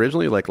liked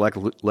originally, like Lex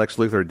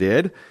Luthor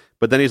did.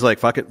 But then he's like,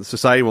 fuck it,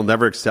 society will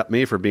never accept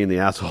me for being the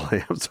asshole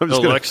I am. So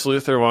Lex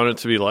Luthor wanted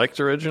to be liked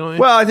originally?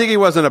 Well, I think he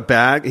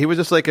wasn't he was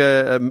just like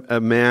a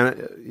man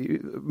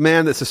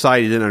that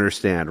society didn't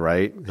understand,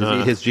 right?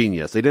 His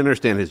genius. They didn't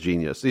understand his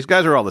genius. These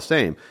guys are all the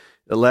same.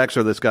 Lex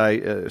or this guy,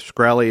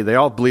 Shkreli, they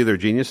all believe they're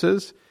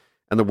geniuses.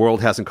 And the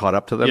world hasn't caught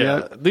up to them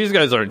yet? These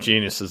guys aren't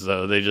geniuses,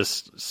 though. They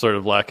just sort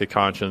of lack a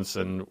conscience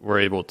and were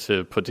able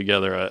to put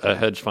together a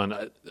hedge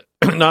fund.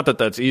 Not that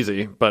that's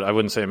easy, but I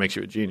wouldn't say it makes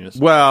you a genius.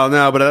 Well,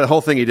 no, but the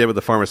whole thing he did with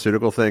the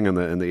pharmaceutical thing and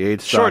the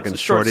AIDS stock and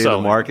shorting the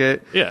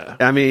market. Yeah,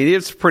 I mean,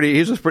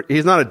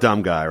 he's not a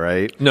dumb guy,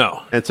 right?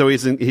 No, and so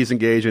he's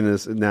engaged in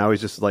this. Now he's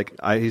just like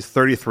he's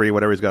 33,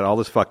 whatever. He's got all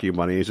this fuck you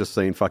money. He's just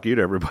saying fuck you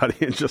to everybody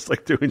and just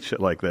like doing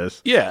shit like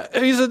this. Yeah,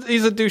 he's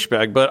a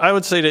douchebag. But I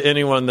would say to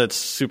anyone that's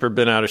super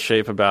been out of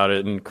shape about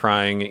it and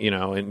crying,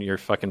 in your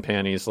fucking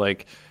panties,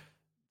 like,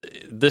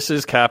 this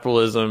is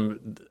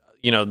capitalism.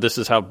 This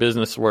is how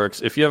business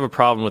works. If you have a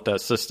problem with that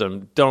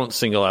system, don't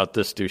single out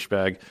this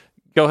douchebag.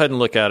 Go ahead and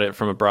look at it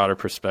from a broader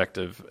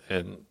perspective.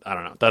 And I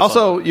don't know. That's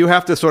also, you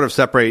have to sort of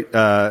separate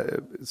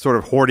sort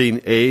of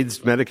hoarding AIDS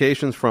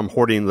medications from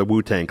hoarding the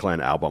Wu-Tang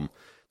Clan album.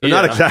 They're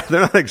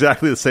not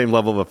exactly the same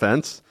level of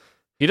offense.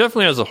 He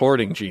definitely has a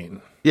hoarding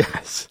gene.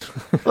 Yes.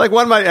 Like,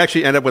 one might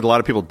actually end up with a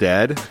lot of people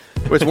dead,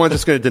 which one's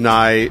just going to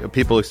deny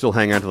people who still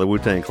hang on to the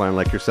Wu-Tang Clan,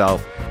 like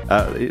yourself,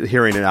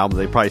 hearing an album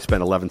they probably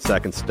spent 11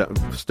 seconds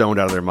stoned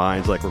out of their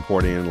minds, like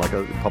recording in like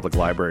a public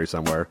library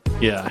somewhere.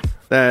 Yeah.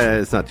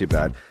 It's not too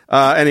bad.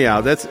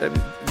 Anyhow,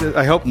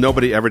 I hope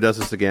nobody ever does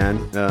this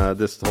again.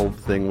 This whole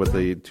thing with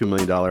the $2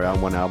 million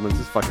album, one album, is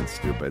just fucking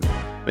stupid.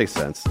 Makes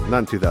sense. Not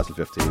in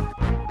 2015.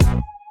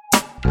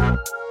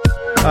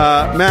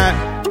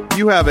 Matt,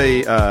 you have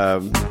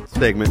a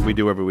segment we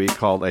do every week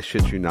called I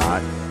Shit You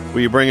Not,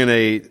 where you bring in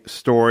a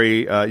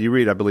story. You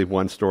read, I believe,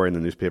 one story in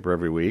the newspaper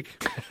every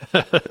week.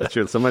 That's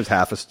true. Sometimes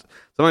half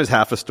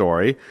a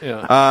story.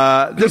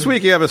 Yeah. This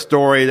week you have a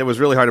story that was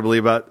really hard to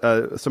believe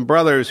about some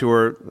brothers who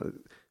are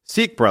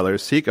Sikh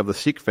of the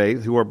Sikh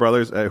faith, who are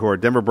brothers who are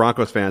Denver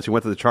Broncos fans who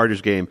went to the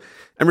Chargers game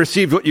and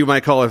received what you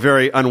might call a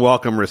very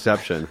unwelcome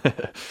reception.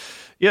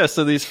 Yeah,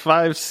 so these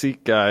 5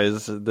 Sikh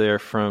guys, they're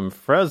from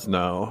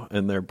Fresno,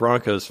 and they're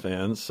Broncos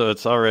fans, so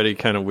it's already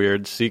kind of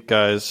weird. Sikh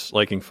guys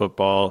liking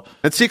football.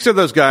 And Sikhs are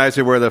those guys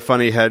who wear the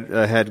funny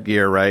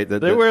headgear, right?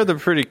 They wear the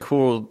pretty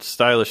cool,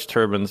 stylish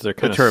turbans. They're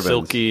kind of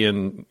silky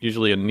and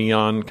usually a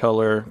neon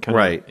color,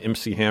 kind of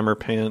MC Hammer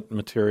pant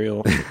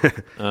material.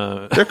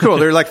 They're cool.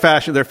 They're like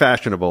fashion. They're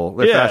fashionable.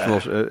 They're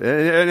fashionable.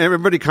 And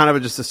everybody kind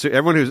of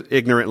everyone who's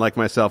ignorant like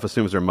myself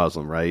assumes they're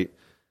Muslim, right?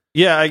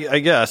 Yeah, I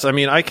guess. I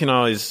mean, I can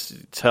always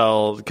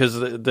tell because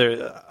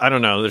I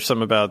don't know. There's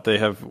something about they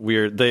have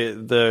weird.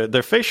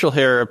 Their facial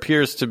hair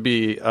appears to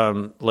be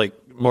like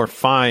more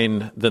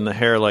fine than the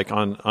hair like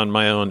on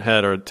my own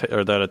head or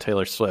that of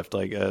Taylor Swift.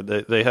 Like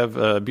they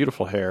have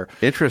beautiful hair.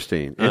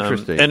 Interesting.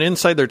 And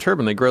inside their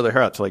turban, they grow their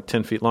hair out to like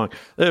 10 feet long.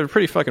 They're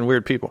pretty fucking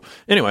weird people.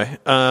 Anyway.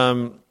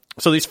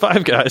 So these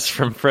 5 guys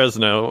from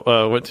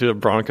Fresno went to a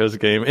Broncos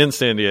game in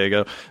San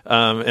Diego,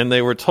 and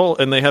they were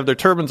told, and they have their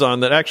turbans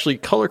on that actually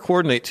color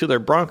coordinate to their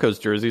Broncos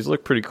jerseys.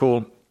 Look pretty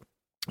cool.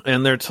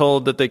 And they're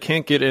told that they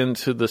can't get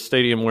into the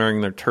stadium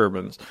wearing their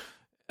turbans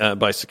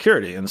by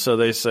security. And so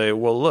they say,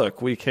 well,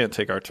 look, we can't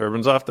take our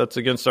turbans off. That's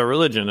against our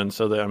religion. And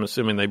so I'm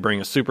assuming they bring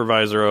a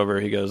supervisor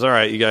over. He goes, all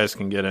right, you guys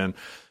can get in.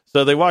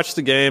 So they watch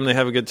the game. They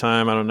have a good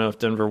time. I don't know if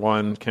Denver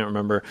won. Can't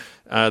remember.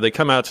 They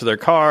come out to their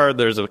car.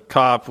 There's a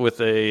cop with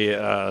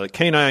a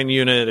canine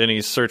unit, and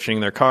he's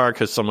searching their car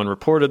because someone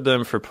reported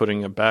them for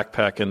putting a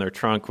backpack in their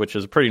trunk, which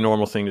is a pretty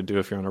normal thing to do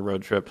if you're on a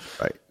road trip.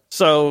 Right.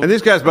 So, and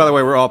these guys, by the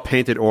way, were all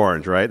painted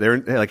orange, right? They're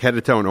like head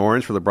to toe in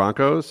orange for the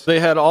Broncos.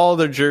 They had all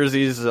their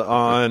jerseys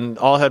on,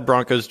 all had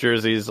Broncos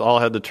jerseys, all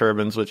had the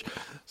turbans,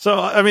 so,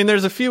 I mean,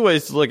 there's a few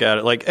ways to look at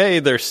it. Like,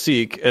 they're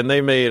Sikh, and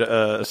they made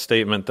a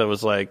statement that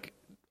was like,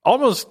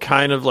 almost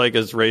kind of like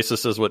as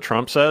racist as what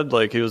Trump said.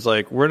 Like, he was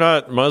like, we're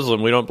not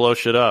Muslim, we don't blow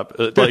shit up.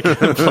 Like,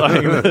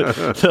 implying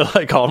that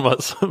like all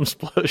Muslims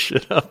blow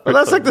shit up. Well,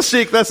 that's the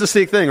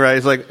Sikh thing, right?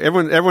 It's like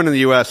everyone in the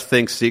U.S.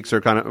 thinks Sikhs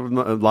are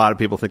a lot of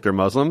people think they're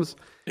Muslims.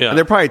 Yeah. And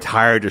they're probably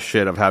tired of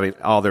shit of having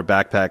all their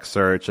backpacks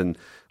searched and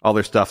all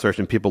their stuff searched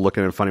and people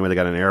looking at them funny when they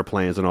got in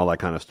airplanes and all that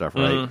kind of stuff,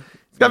 right? Mm-hmm.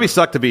 It's got to be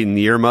sucked to be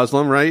near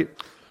Muslim, right?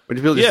 When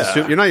people just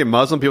assume, you're not even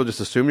Muslim, people just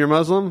assume you're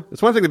Muslim.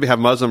 It's one thing to have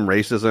Muslim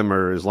racism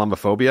or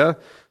Islamophobia.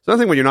 It's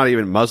another thing when you're not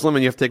even Muslim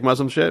and you have to take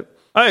Muslim shit.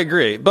 I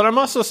agree. But I'm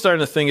also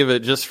starting to think of it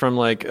just from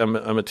like a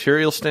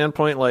material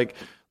standpoint. Like,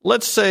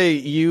 let's say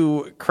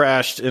you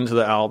crashed into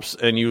the Alps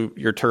and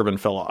your turban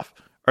fell off.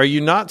 Are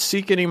you not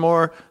Sikh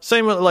anymore?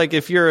 Same with like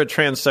if you're a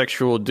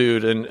transsexual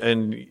dude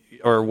and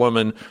or a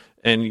woman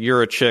and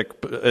you're a chick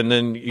and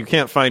then you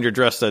can't find your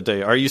dress that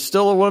day. Are you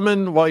still a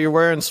woman while you're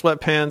wearing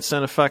sweatpants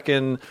and a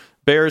fucking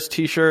Bears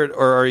t-shirt,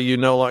 or are you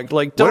no longer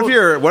like? What if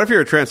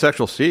you're a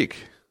transsexual Sikh?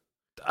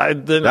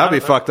 That'd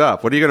be fucked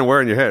up. What are you going to wear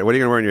in your head? What are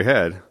you going to wear in your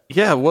head?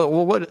 Yeah.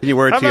 What? Can you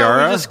wear a tiara? How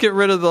about we just get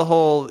rid of the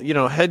whole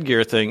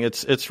headgear thing?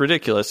 It's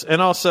ridiculous. And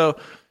also,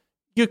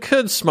 you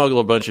could smuggle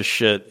a bunch of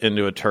shit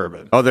into a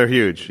turban. Oh, they're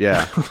huge.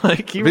 Yeah.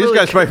 Like these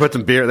guys probably put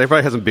some beer. They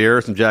probably have some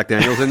beer, some Jack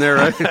Daniels in there,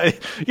 right?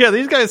 Yeah,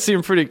 these guys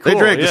seem pretty cool. They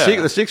drink.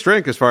 The Sikhs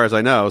drink, as far as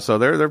I know. So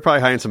they're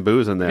probably hiding some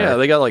booze in there. Yeah,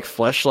 they got like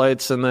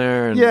fleshlights in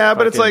there. And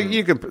but it's like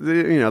you can,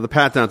 the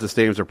pat downs to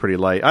stadiums are pretty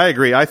light. I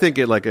agree. I think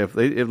if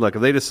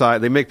they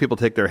decide they make people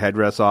take their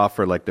headdress off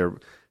for like their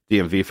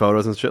DMV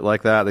photos and shit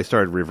like that. They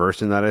started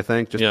reversing that, I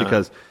think, just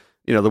because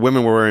the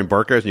women were wearing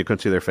burqas and you couldn't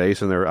see their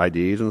face and their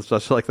IDs and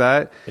stuff like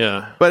that.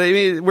 Yeah. But I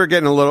mean, we're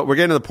getting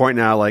to the point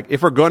now, like,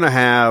 if we're going to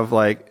have,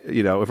 like,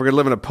 if we're going to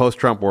live in a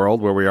post-Trump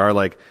world where we are,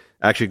 like,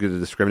 actually going to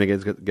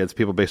discriminate against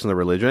people based on their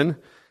religion,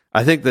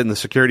 I think then the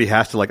security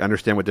has to, like,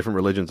 understand what different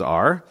religions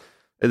are.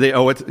 They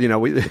owe it,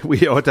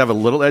 we owe it to have a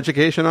little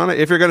education on it.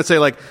 If you're going to say,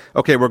 like,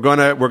 okay, we're going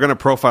to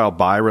profile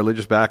by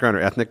religious background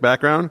or ethnic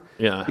background,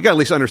 yeah, you got to at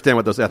least understand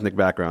what those ethnic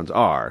backgrounds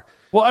are.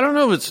 Well, I don't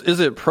know if is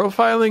it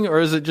profiling or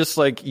is it just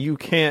like you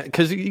can't,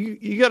 because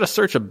you got to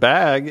search a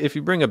bag. If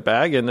you bring a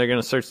bag in, they're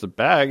going to search the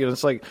bag, and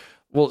it's like,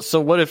 well,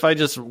 so what if I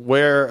just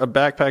wear a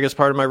backpack as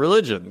part of my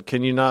religion?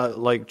 Can you not,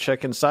 like,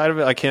 check inside of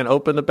it? I can't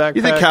open the backpack.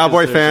 You think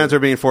cowboy fans are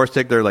being forced to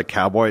take their, like,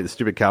 the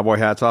stupid cowboy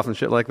hats off and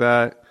shit like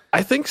that?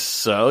 I think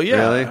so,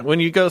 yeah. Really? When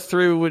you go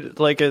through,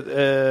 like, I've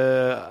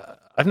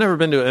never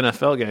been to an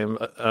NFL game,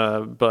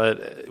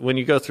 but when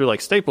you go through,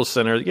 like, Staples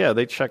Center, yeah,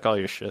 they check all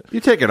your shit. You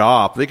take it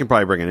off, they can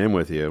probably bring it in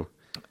with you.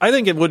 I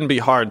think it wouldn't be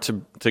hard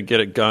to get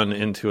a gun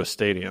into a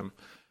stadium.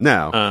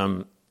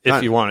 No.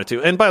 If you wanted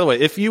to. And by the way,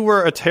 if you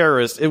were a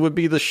terrorist, it would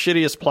be the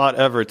shittiest plot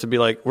ever to be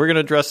like, we're going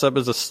to dress up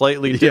as a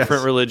slightly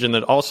different religion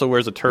that also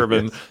wears a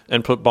turban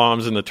and put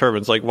bombs in the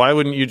turbans. Like, why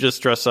wouldn't you just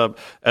dress up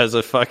as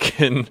a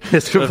fucking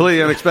it's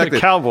completely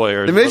unexpected cowboy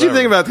or the amazing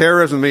thing about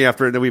terrorism to me,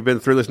 after that we've been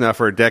through this now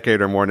for a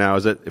decade or more now,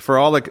 is that for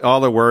all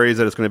the worries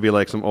that it's going to be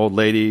like some old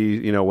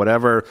lady,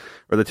 whatever,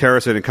 or the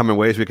terrorists are going to come in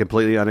ways we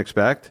completely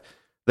unexpect,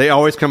 they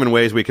always come in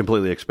ways we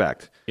completely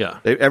expect. Yeah.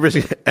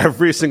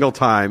 Every single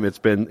time, it's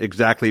been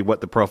exactly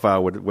what the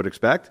profile would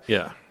expect.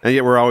 Yeah. And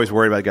yet we're always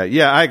worried about the guy.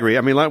 Yeah, I agree.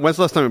 I mean, when's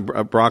the last time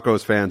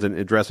Broncos fans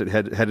and dressed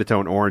head to toe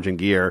in orange and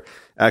gear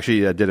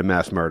actually did a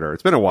mass murder?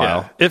 It's been a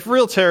while. Yeah. If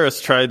real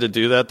terrorists tried to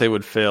do that, they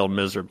would fail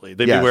miserably.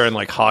 They'd be wearing,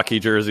 like, hockey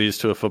jerseys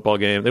to a football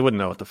game. They wouldn't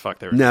know what the fuck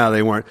they were doing. No,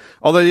 they weren't.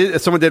 Although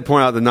someone did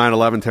point out the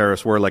 9/11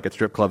 terrorists were, like, at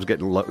strip clubs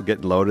getting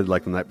loaded,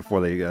 like, the night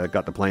before they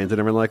got the planes and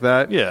everything like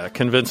that. Yeah,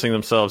 convincing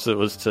themselves it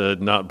was to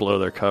not blow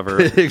their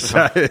cover.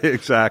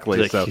 Exactly.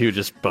 Like, so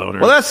hugest boner.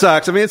 Well, that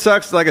sucks. I mean, it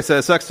sucks. Like I said,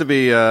 it sucks to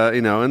be,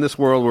 in this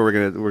world where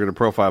we're gonna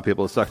profile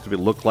people. It sucks to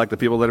look like the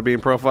people that are being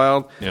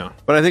profiled. Yeah.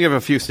 But I think of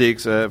a few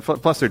Sikhs,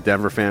 plus they're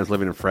Denver fans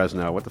living in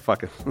Fresno. What the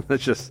fuck?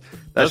 that's just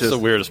the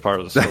weirdest part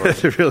of the story.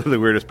 That's really the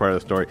weirdest part of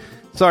the story.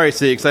 Sorry,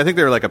 Sikhs. I think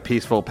they're like a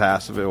peaceful,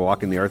 passive,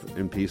 walking the earth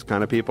in peace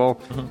kind of people.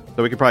 Mm-hmm.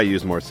 So we could probably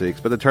use more Sikhs.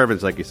 But the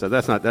turbans, like you said,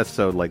 that's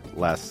so like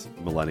last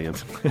millennium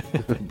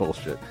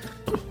bullshit.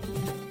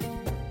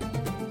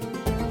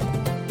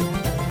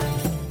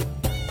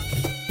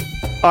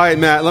 All right,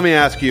 Matt, let me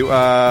ask you.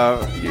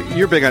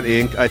 You're big on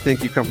ink. I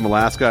think you come from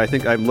Alaska. I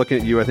think I'm looking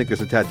at you. I think there's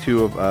a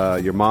tattoo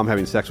of your mom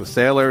having sex with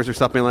sailors or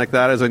something like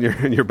that is on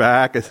your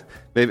back.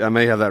 Maybe I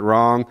may have that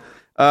wrong.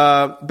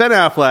 Ben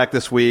Affleck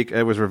this week,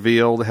 it was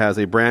revealed, has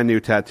a brand new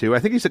tattoo. I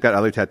think he's got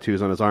other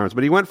tattoos on his arms,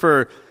 but he went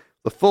for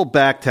the full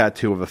back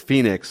tattoo of a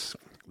phoenix,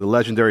 the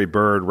legendary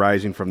bird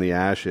rising from the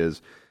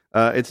ashes.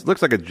 It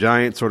looks like a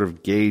giant sort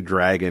of gay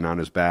dragon on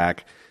his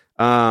back.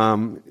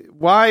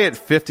 Why at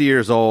 50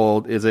 years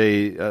old is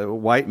a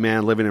white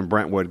man living in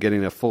Brentwood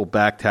getting a full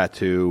back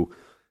tattoo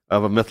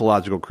of a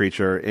mythological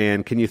creature?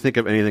 And can you think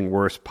of anything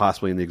worse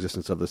possibly in the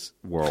existence of this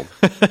world?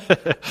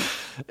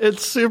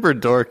 It's super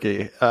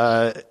dorky.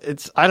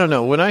 I don't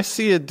know. When I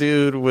see a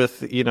dude with,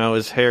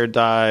 his hair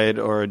dyed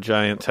or a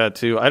giant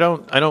tattoo, I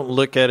don't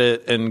look at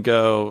it and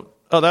go,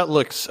 oh, that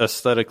looks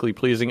aesthetically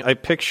pleasing. I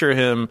picture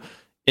him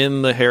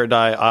in the hair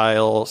dye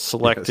aisle,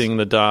 selecting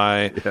the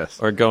dye,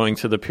 or going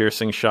to the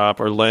piercing shop,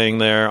 or laying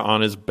there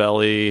on his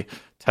belly,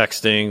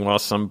 texting while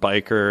some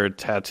biker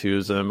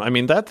tattoos him. I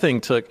mean, that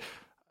thing took...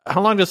 How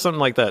long does something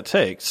like that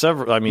take?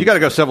 Several. I mean, you got to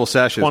go several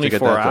sessions. 24 to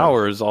get that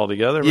hours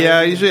altogether. Maybe?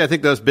 Yeah, usually I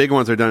think those big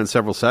ones are done in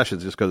several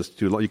sessions just because it's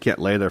too long. You can't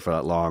lay there for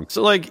that long.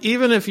 So, like,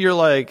 even if you're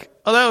like,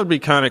 oh, that would be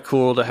kind of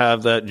cool to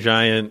have that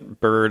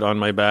giant bird on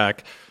my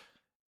back.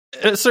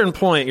 At a certain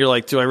point, you're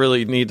like, do I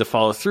really need to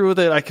follow through with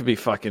it? I could be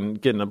fucking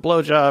getting a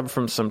blowjob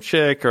from some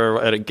chick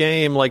or at a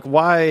game. Like,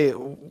 why?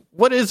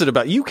 What is it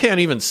about? You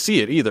can't even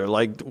see it either.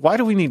 Like, why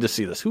do we need to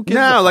see this? Who gives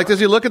does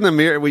he look in the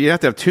mirror? Well, you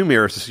have to have two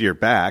mirrors to see your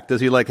back. Does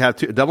he like have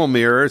double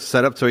mirrors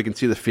set up so he can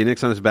see the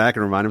phoenix on his back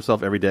and remind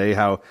himself every day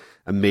how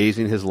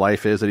amazing his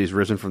life is, that he's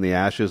risen from the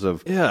ashes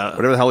of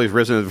whatever the hell he's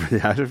risen from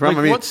the ashes from?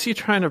 Like, what's he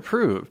trying to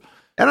prove?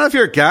 I don't know if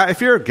you're a guy. If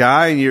you're a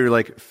guy and you're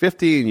like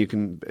 50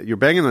 and you're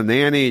banging the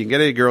nanny, you can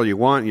get any girl you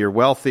want, and you're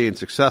wealthy and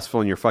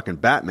successful, and you're fucking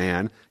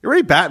Batman. You're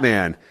already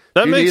Batman.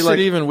 That makes it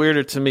even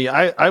weirder to me.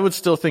 I would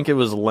still think it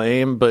was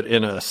lame, but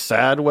in a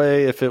sad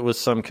way if it was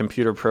some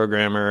computer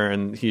programmer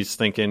and he's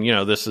thinking,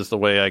 this is the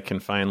way I can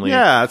finally...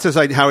 Yeah, it's just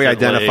like how he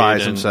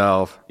identifies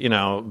himself.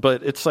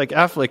 But it's like,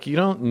 Affleck, you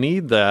don't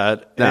need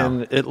that. No.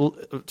 And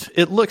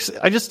it looks...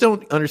 I just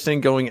don't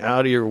understand going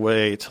out of your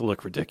way to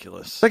look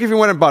ridiculous. It's like if you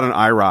went and bought an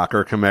IROC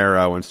or a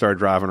Camaro and started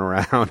driving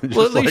around. And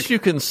well, at least you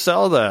can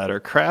sell that or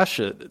crash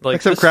it.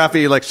 Like some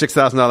crappy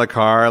 $6,000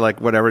 car,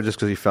 like whatever, just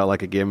because he felt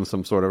like it gave him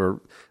some sort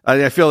of...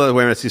 I feel that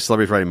way when I see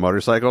celebrities riding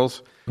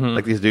motorcycles,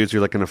 like these dudes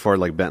who can afford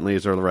like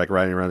Bentleys or like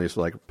riding around these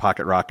like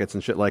pocket rockets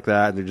and shit like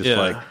that. And they're just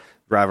like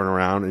driving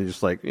around and you're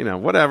just like,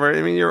 whatever.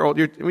 I mean, you're old.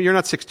 You're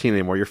not 16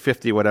 anymore. You're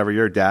 50, whatever.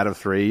 You're a dad of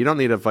 3. You don't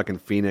need a fucking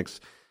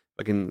phoenix.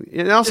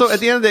 And also, at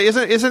the end of the day,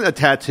 isn't a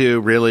tattoo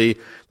really?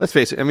 Let's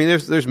face it. I mean,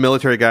 there's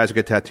military guys who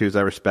get tattoos.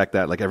 I respect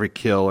that. Like every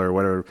kill or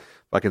whatever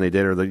fucking they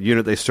did, or the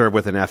unit they served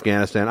with in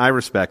Afghanistan. I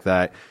respect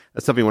that.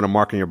 That's something you want to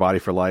mark on your body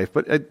for life.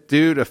 But a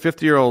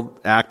 50-year-old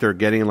actor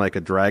getting like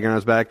a dragon on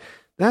his back,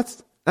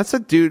 that's a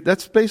dude.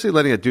 That's basically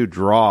letting a dude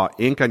draw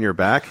ink on your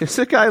back. It's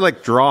a guy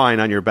like drawing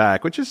on your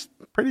back, which is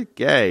pretty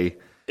gay.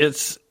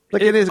 It's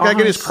like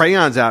getting his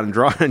crayons out and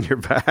drawing on your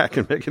back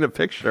and making a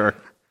picture.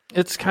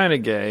 It's kind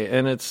of gay,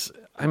 and it's.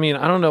 I mean,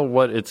 I don't know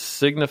what it's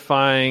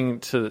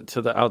signifying to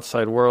the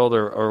outside world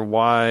or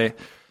why.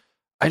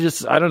 I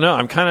don't know.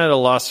 I'm kind of at a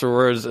loss for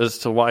words as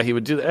to why he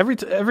would do that.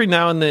 Every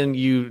now and then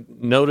you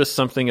notice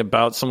something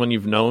about someone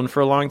you've known for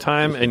a long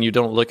time and you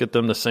don't look at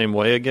them the same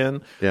way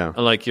again. Yeah.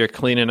 Like you're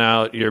cleaning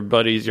out your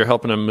buddies, you're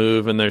helping him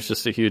move and there's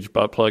just a huge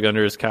butt plug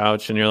under his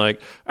couch and you're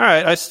like, all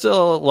right, I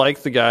still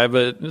like the guy,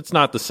 but it's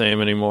not the same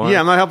anymore.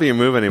 Yeah, I'm not helping you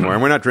move anymore.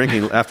 And we're not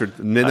drinking after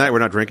midnight. We're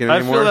not drinking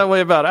anymore. I feel that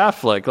way about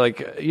Affleck.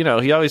 Like,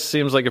 he always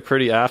seems like a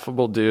pretty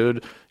affable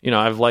dude.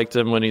 I've liked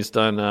him when he's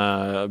done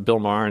Bill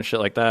Maher and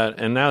shit like that.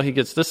 And now he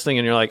gets this thing,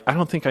 and you're like, I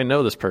don't think I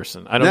know this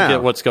person. I don't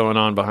get what's going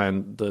on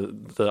behind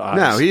the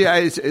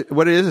eyes. No,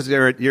 what it is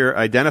you're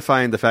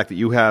identifying the fact that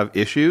you have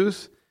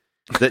issues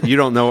that you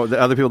don't know, that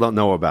other people don't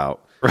know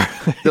about. Right.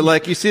 That,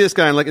 like, you see this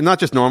guy, and not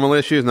just normal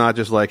issues, not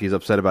just like he's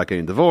upset about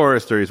getting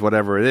divorced, or he's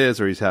whatever it is,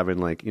 or he's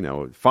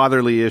having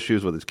fatherly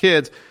issues with his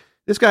kids.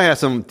 This guy has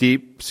some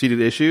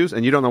deep-seated issues,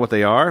 and you don't know what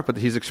they are, but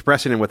he's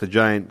expressing them with a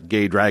giant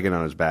gay dragon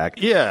on his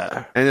back.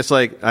 Yeah. And it's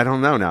like, I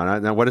don't know now.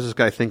 Now, what is this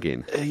guy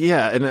thinking?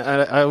 Yeah, and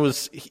I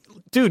was...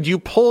 Dude, you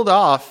pulled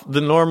off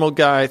the normal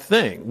guy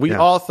thing. We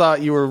all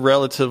thought you were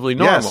relatively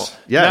normal.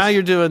 Yes. Now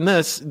you're doing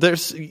this.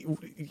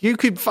 You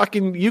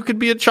could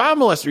be a child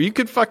molester. You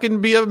could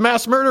fucking be a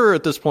mass murderer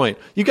at this point.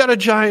 You got a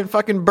giant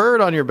fucking bird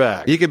on your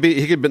back. He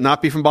could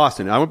not be from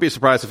Boston. I wouldn't be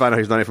surprised to find out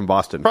he's not even from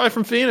Boston. Probably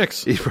from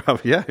Phoenix. He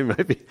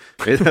might be.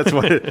 Maybe that's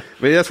what it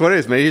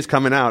is. Maybe he's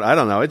coming out. I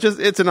don't know.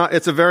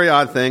 It's a very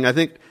odd thing. I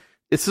think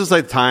it's just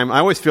like time. I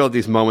always feel at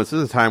these moments,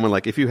 this is a time when,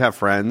 like, if you have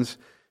friends,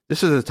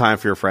 this is the time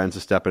for your friends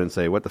to step in and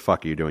say, what the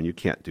fuck are you doing? You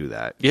can't do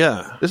that.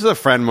 Yeah. This is a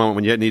friend moment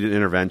when you need an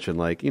intervention.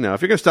 Like, if you're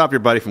going to stop your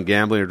buddy from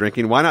gambling or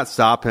drinking, why not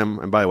stop him?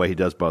 And by the way, he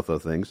does both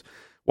those things.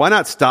 Why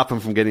not stop him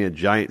from getting a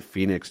giant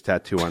phoenix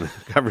tattoo on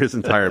cover his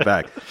entire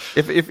back?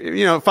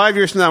 If 5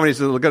 years from now when he's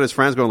look at his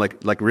friends going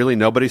like really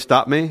nobody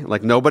stopped me?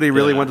 Like nobody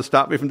really wanted to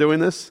stop me from doing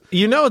this?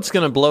 It's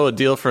going to blow a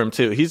deal for him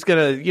too. He's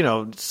going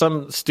to,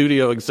 some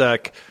studio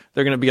exec,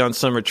 they're going to be on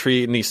some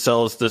retreat and he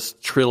sells this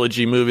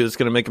trilogy movie that's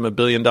going to make him $1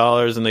 billion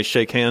and they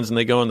shake hands and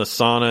they go in the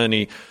sauna and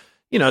he,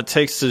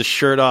 takes his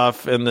shirt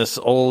off and this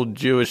old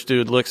Jewish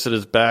dude looks at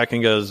his back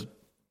and goes,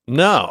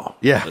 no.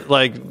 Yeah.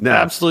 No.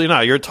 Absolutely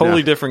not. You're a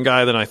totally different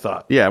guy than I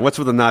thought. Yeah. What's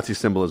with the Nazi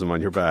symbolism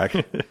on your back?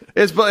 I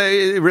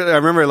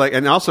remember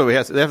and also they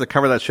have to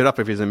cover that shit up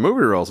if he's in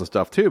movie roles and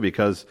stuff too,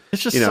 because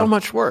it's just so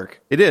much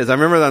work. It is. I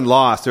remember on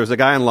Lost, there was a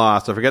guy in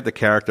Lost, I forget the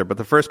character, but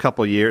the first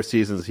couple of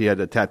seasons, he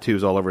had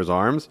tattoos all over his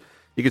arms.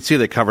 You could see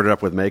they covered it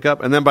up with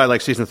makeup. And then by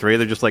season 3,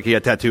 they're just like, he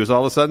had tattoos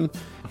all of a sudden.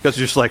 Because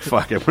you're just like,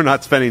 fuck it. We're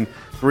not spending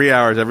 3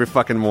 hours every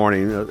fucking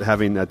morning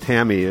having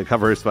Tammy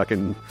cover his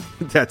fucking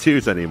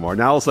tattoos anymore.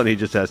 Now all of a sudden he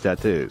just has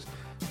tattoos.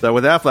 So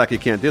with Affleck, you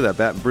can't do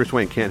that. Bruce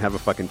Wayne can't have a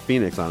fucking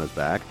phoenix on his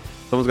back.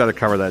 Someone's got to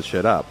cover that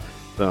shit up.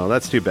 So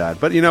that's too bad.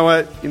 But you know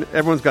what?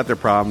 Everyone's got their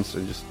problems.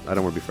 And I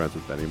don't want to be friends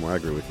with that anymore. I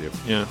agree with you.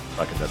 Yeah.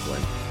 Fuck it, that's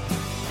lame.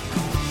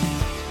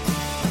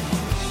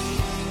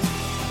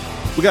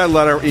 We got a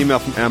letter email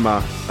from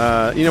Emma.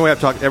 We have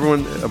talked.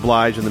 Everyone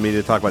obliged in the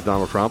media to talk about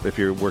Donald Trump. If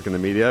you work in the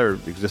media or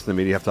exist in the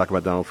media, you have to talk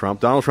about Donald Trump.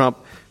 Donald Trump.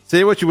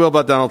 Say what you will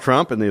about Donald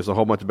Trump, and there's a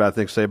whole bunch of bad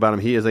things to say about him.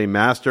 He is a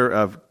master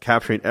of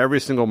capturing every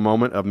single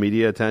moment of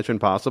media attention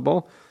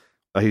possible.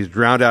 He's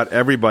drowned out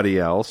everybody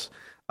else.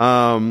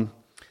 Trump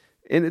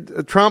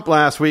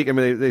last week,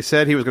 they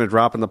said he was going to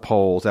drop in the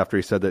polls after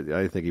he said that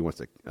I think he wants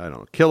to,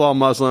 kill all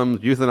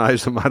Muslims,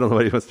 euthanize them. I don't know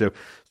what he wants to do.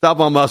 Stop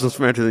all Muslims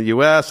from entering the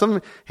U.S.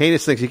 Some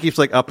heinous things. He keeps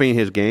upping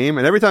his game.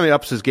 And every time he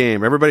ups his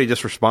game, everybody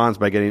just responds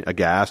by getting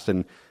aghast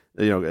and,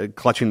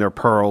 clutching their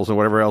pearls and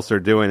whatever else they're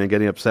doing and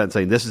getting upset and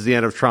saying, this is the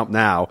end of Trump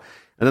now.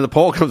 And then the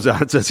poll comes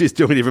out and says he's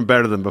doing even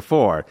better than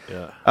before.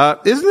 Yeah.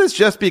 Isn't this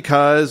just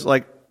because,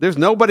 there's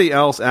nobody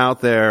else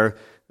out there,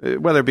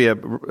 whether it be a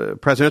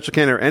presidential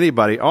candidate or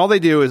anybody, all they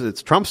do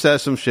is Trump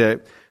says some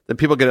shit, then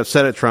people get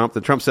upset at Trump,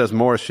 then Trump says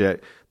more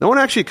shit. No one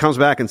actually comes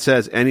back and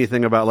says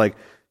anything about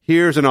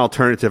here's an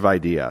alternative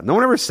idea. No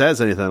one ever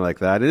says anything like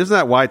that. And isn't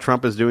that why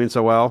Trump is doing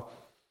so well?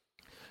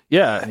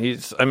 Yeah,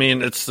 it's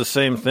the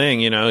same thing,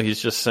 he's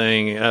just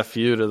saying F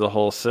you to the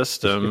whole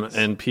system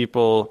and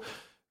people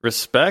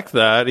respect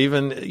that.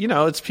 Even,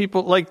 it's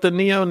people like the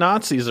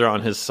neo-Nazis are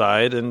on his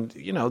side and,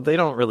 they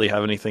don't really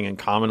have anything in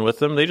common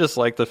with him. They just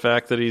like the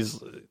fact that he's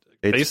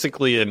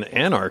basically an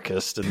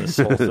anarchist in this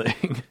whole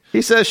thing.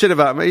 He says shit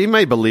about, he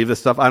may believe this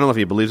stuff. I don't know if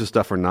he believes this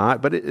stuff or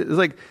not, but it's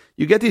like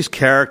you get these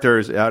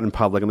characters out in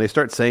public and they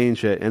start saying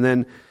shit and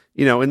then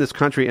in this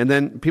country, and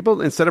then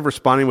people, instead of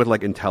responding with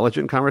like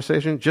intelligent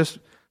conversation, just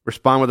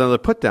respond with another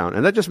put down,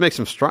 and that just makes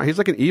him strong. He's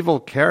like an evil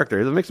character.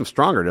 It makes him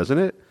stronger, doesn't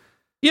it?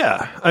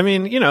 Yeah, I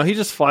mean, he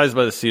just flies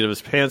by the seat of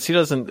his pants.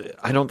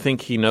 I don't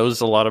think he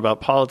knows a lot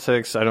about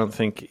politics. I don't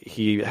think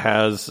he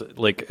has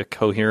like a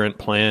coherent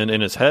plan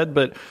in his head,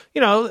 but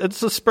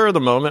it's the spur of the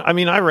moment. I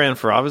mean, I ran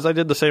for office. I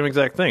did the same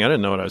exact thing. I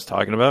didn't know what I was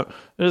talking about.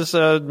 I just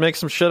make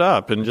some shit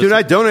up and just. Dude,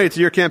 I donated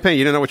to your campaign.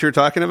 You didn't know what you were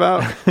talking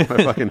about?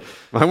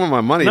 I want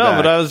my money back. No,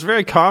 but I was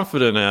very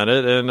confident at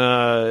it, and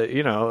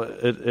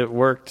it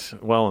worked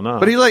well enough.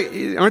 But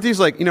aren't these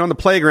like, on the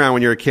playground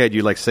when you're a kid,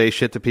 you like say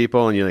shit to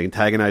people and you like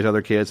antagonize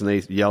other kids and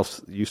they yell,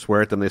 you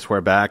swear at them, they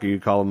swear back, and you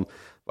call them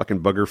fucking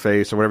booger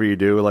face or whatever you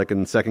do. Like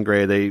in second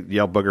grade, they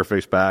yell booger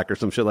face back or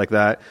some shit like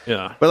that.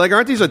 Yeah. But like,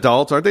 aren't these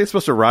adults? Aren't they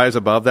supposed to rise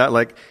above that?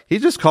 Like,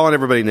 he's just calling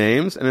everybody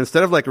names, and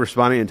instead of like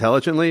responding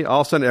intelligently,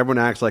 all of a sudden everyone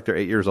acts like they're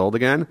 8 years old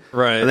again.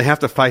 Right. And they have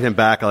to fight him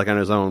back like on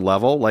his own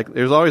level. Like,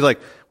 there's always like,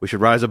 we should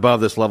rise above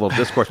this level of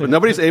discourse, but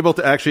nobody's able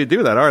to actually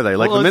do that, are they?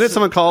 Like, the minute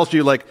someone calls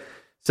you, like,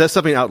 says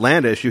something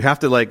outlandish, you have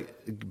to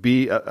like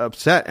be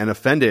upset and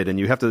offended, and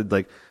you have to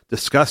like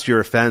discuss your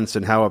offense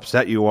and how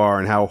upset you are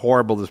and how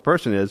horrible this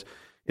person is,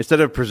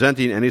 instead of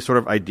presenting any sort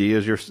of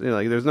ideas.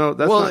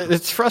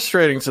 It's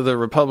frustrating to the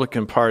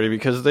Republican Party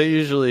because they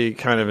usually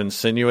kind of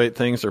insinuate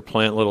things or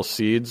plant little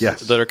seeds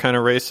that are kind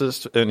of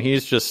racist, and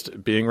he's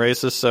just being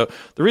racist. So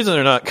the reason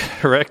they're not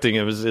correcting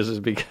him is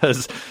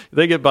because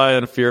they get by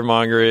on fear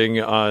mongering,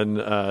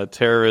 on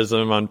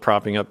terrorism, on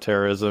propping up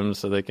terrorism,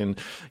 so they can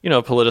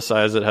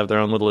politicize it, have their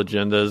own little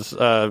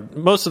agendas.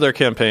 Most of their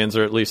campaigns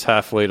are at least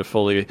halfway to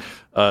fully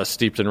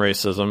steeped in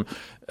racism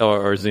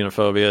or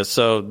xenophobia.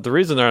 So the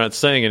reason they're not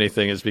saying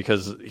anything is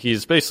because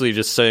he's basically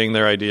just saying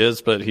their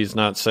ideas, but he's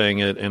not saying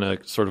it in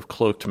a sort of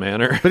cloaked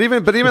manner. But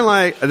even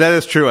like, that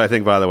is true, I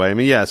think, by the way. I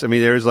mean, yes. I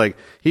mean, there's like,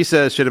 he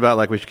says shit about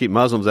like we should keep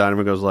Muslims out, and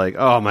everyone goes like,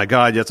 oh my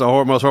God, that's the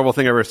most horrible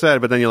thing I ever said.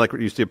 But then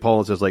you see a poll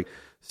that says like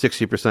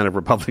 60% of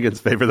Republicans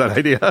favor that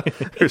idea,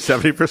 or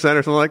 70% or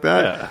something like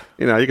that.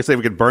 Yeah. You could say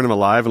we could burn him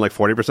alive, and like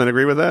 40%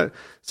 agree with that.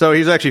 So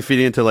he's actually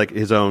feeding into like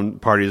his own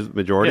party's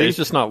majority. Yeah, he's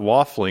just not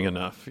waffling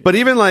enough. But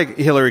even like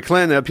Hillary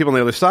Clinton, people on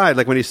the other side,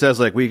 like when he says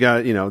like, we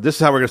got, this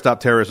is how we're going to stop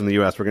terrorism in the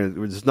U.S.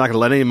 We're just not going to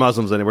let any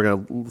Muslims in. We're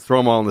going to throw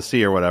them all in the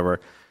sea or whatever.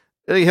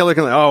 Hillary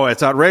Clinton, oh,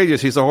 it's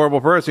outrageous. He's a horrible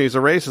person. He's a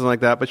racist and like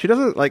that. But she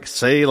doesn't like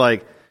say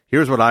like,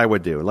 here's what I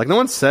would do. Like, no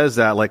one says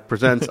that, like,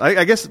 presents.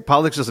 I guess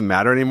politics doesn't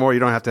matter anymore. You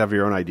don't have to have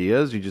your own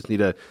ideas. You just need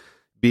to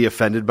be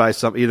offended by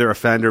either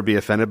offend or be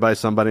offended by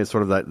somebody. It's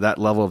sort of that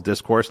level of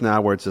discourse now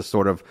where it's just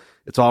sort of,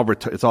 it's all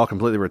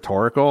completely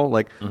rhetorical.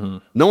 Like,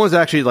 no one's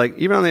actually, like,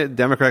 even on the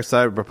Democrat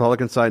side,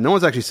 Republican side, no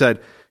one's actually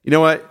said, you know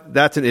what,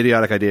 that's an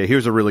idiotic idea.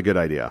 Here's a really good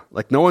idea.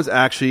 Like, no one's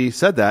actually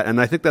said that. And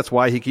I think that's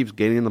why he keeps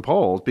gaining in the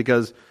polls,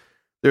 because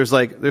there's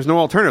no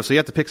alternative. So you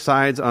have to pick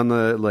sides on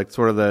the, like,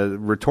 sort of the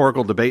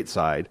rhetorical debate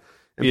side.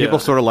 And people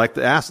sort of like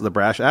the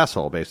brash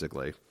asshole,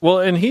 basically. Well,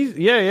 and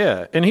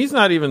and he's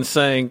not even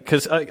saying,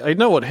 because I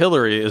know what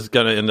Hillary is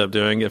going to end up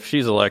doing if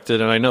she's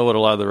elected, and I know what a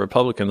lot of the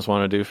Republicans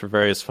want to do for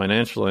various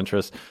financial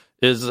interests,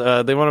 is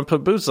they want to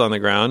put boots on the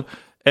ground.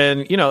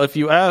 And, if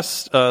you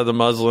asked the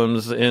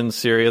Muslims in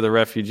Syria, the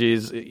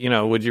refugees,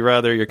 would you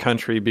rather your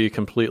country be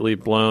completely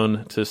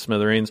blown to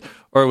smithereens,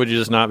 or would you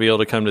just not be able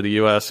to come to the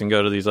U.S. and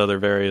go to these other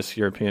various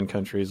European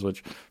countries,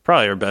 which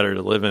probably are better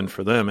to live in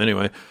for them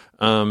anyway?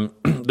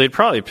 They'd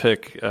probably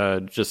pick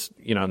just,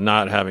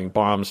 not having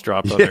bombs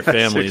dropped on their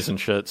families and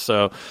shit.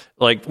 So,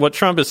 like, what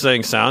Trump is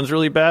saying sounds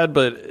really bad,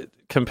 but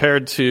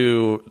compared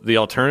to the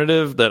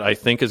alternative that I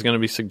think is going to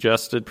be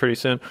suggested pretty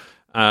soon,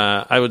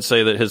 I would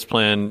say that his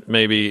plan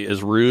maybe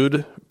is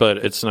rude, but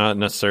it's not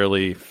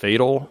necessarily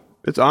fatal.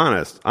 It's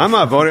honest. I'm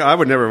not voting. I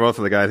would never vote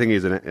for the guy. I think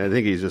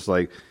he's just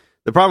like,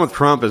 the problem with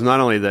Trump is not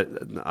only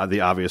that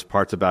the obvious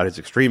parts about his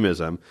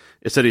extremism,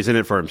 it's that he's in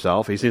it for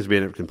himself. He seems to be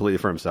in it completely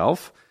for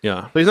himself.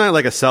 Yeah. So he's not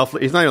like a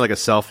selfless. He's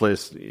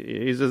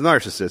a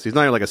narcissist. He's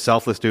not like a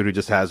selfless dude who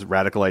just has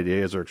radical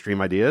ideas or extreme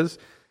ideas.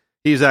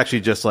 He's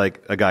actually just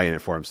like a guy in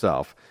it for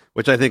himself,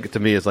 which I think to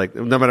me is like,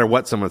 no matter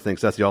what someone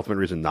thinks, that's the ultimate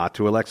reason not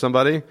to elect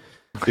somebody.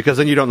 Because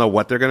then you don't know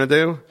what they're going to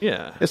do.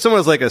 Yeah. If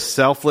someone's like a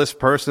selfless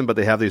person, but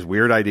they have these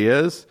weird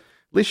ideas,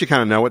 at least you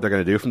kind of know what they're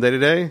going to do from day to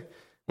day.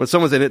 When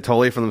someone's in it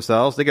totally for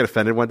themselves, they get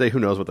offended one day,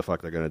 who knows what the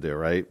fuck they're going to do,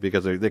 right?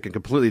 Because they can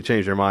completely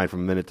change their mind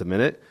from minute to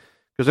minute.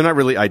 Because they're not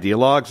really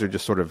ideologues. They're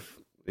just sort of,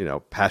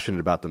 passionate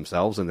about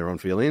themselves and their own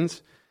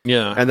feelings.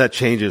 Yeah. And that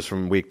changes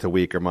from week to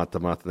week or month to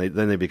month. And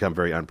then they become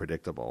very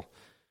unpredictable.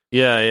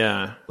 Yeah,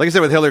 yeah. Like I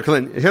said with Hillary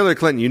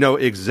Clinton, you know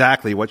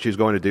exactly what she's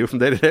going to do from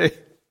day to day.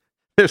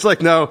 There's you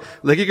can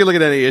look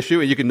at any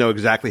issue and you can know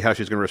exactly how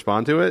she's going to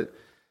respond to it,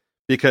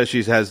 because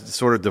she has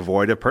sort of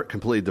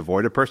completely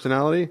devoid of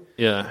personality.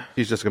 Yeah.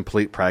 She's just a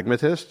complete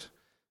pragmatist.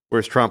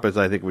 Whereas Trump is,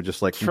 I think, would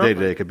just like from day to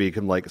day, it could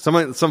become like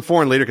some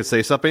foreign leader could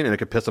say something and it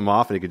could piss him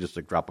off and he could just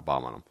like drop a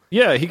bomb on him.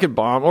 Yeah, he could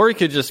bomb, or he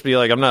could just be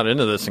like, "I'm not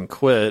into this" and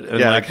quit.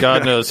 And like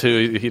God knows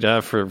who he'd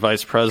have for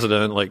vice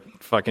president, like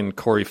fucking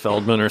Corey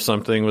Feldman or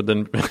something, would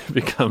then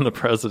become the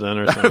president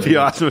or something. That'd be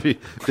awesome if he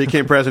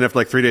became president after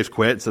like 3 days,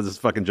 quit, says this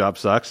fucking job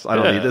sucks. I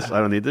don't need this. I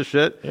don't need this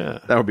shit. Yeah,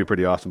 that would be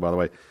pretty awesome. By the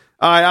way,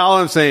 all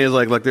I'm saying is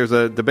like, look, there's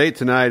a debate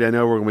tonight. I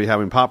know we're going to be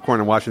having popcorn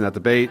and watching that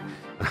debate.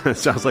 It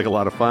sounds like a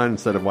lot of fun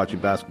instead of watching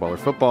basketball or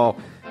football.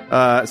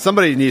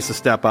 Somebody needs to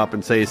step up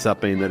and say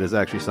something that is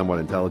actually somewhat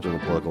intelligent in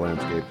the political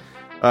landscape.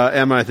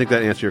 Emma, I think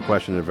that answered your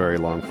question in a very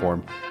long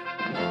form.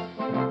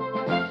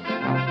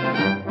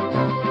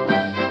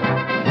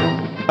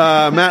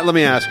 Matt, let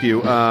me ask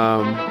you.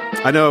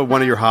 I know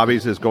one of your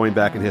hobbies is going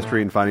back in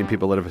history and finding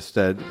people that have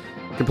said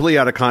completely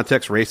out of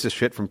context racist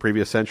shit from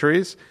previous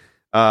centuries.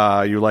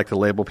 You like to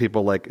label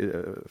people like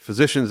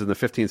physicians in the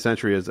 15th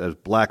century as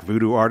black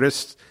voodoo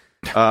artists.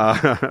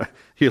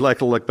 You like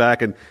to look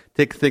back and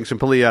take things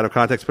completely out of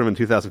context, put them in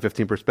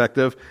 2015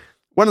 perspective.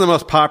 One of the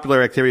most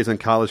popular activities on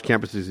college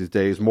campuses these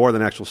days, more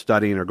than actual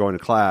studying or going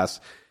to class,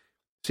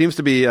 seems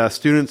to be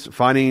students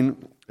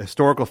finding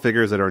historical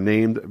figures that are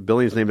named,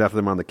 buildings named after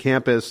them on the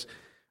campus,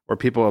 or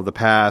people of the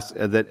past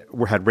that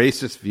had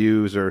racist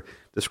views or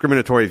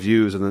discriminatory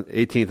views in the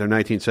 18th or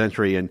 19th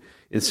century, and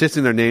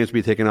insisting their names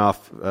be taken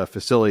off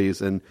facilities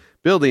and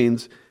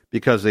buildings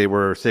because they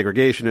were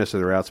segregationists or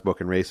they were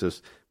outspoken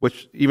racists,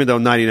 which even though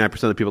 99% of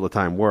the people at the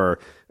time were.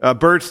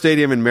 Byrd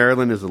Stadium in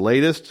Maryland is the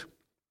latest.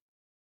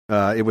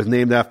 It was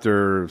named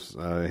after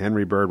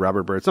Henry Byrd,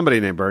 Robert Byrd, somebody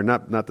named Byrd,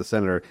 not the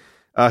senator,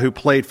 who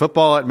played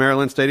football at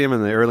Maryland Stadium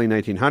in the early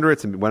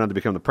 1900s and went on to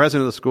become the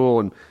president of the school,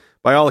 and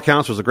by all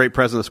accounts was a great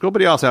president of the school,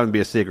 but he also happened to be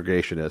a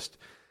segregationist.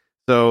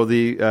 So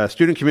the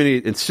student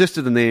community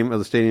insisted the name of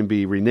the stadium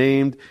be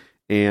renamed,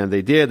 and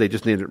they did. They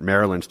just named it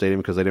Maryland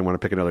Stadium because they didn't want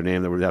to pick another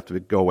name that would have to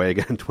go away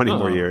again in 20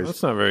 more years.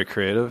 That's not very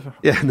creative.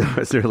 Yeah, no,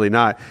 it's really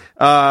not.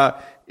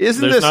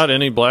 There's not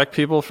any black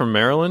people from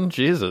Maryland?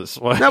 Jesus.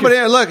 Why? No, but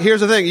look,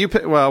 here's the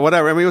thing. Well,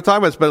 whatever. I mean, we'll talk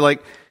about this, but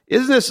like,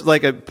 isn't this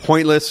like a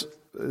pointless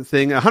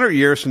thing? 100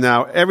 years from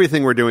now,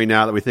 everything we're doing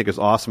now that we think is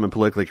awesome and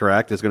politically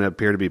correct is going to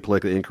appear to be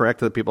politically incorrect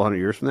to the people 100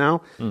 years from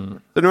now. So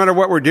no matter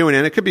what we're doing,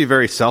 and it could be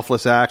very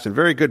selfless acts, and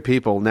very good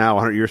people now,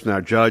 100 years from now,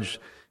 judged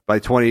by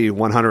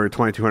 2100 or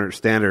 2200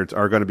 standards,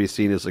 are going to be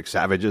seen as like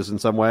savages in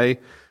some way,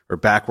 or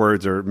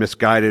backwards, or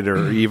misguided,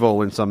 or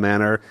evil in some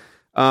manner.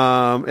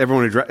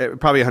 Everyone who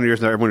probably 100 years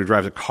from now, everyone who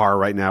drives a car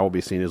right now will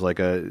be seen as like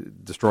a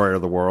destroyer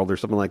of the world or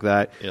something like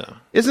that. Yeah.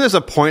 Isn't this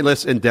a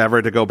pointless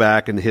endeavor to go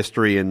back in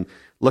history and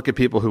look at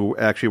people who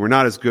actually were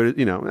not as good,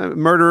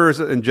 murderers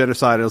and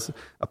genocidals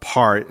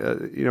apart,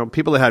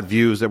 people that had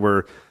views that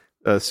were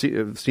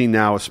seen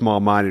now as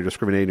small-minded,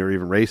 discriminating, or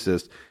even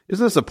racist?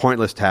 Isn't this a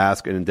pointless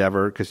task and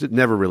endeavor? Because it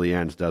never really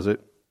ends, does it?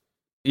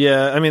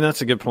 Yeah, I mean,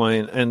 that's a good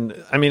point. And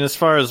I mean, as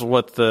far as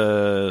what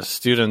the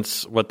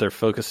students, what they're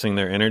focusing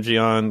their energy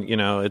on,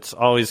 it's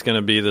always going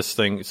to be this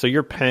thing. So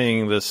you're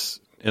paying this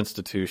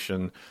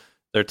institution,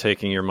 they're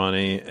taking your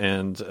money,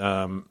 and,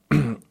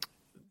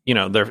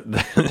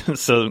 they're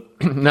so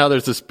now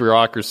there's this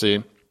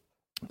bureaucracy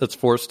that's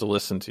forced to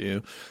listen to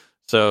you.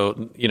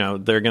 So,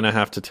 they're going to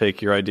have to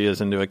take your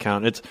ideas into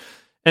account.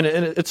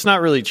 It's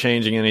not really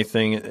changing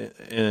anything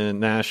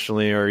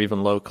nationally or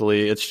even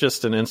locally. It's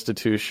just an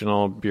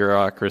institutional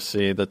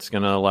bureaucracy that's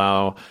going to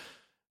allow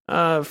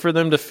for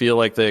them to feel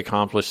like they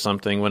accomplished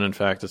something when, in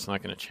fact, it's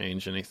not going to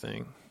change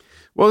anything.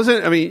 Well,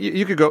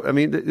 you could go. I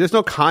mean, there's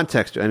no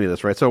context to any of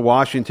this, right? So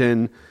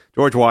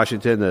George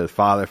Washington, the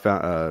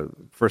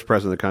first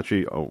president of the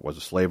country, was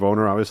a slave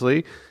owner,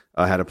 obviously,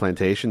 had a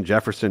plantation.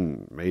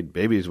 Jefferson made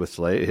babies with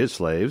his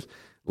slaves.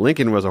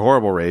 Lincoln was a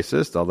horrible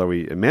racist, although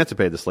he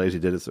emancipated the slaves. He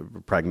did it for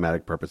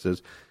pragmatic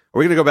purposes. Are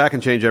we going to go back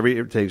and change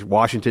take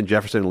Washington,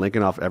 Jefferson, and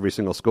Lincoln off every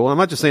single school? I'm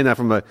not just saying that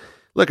from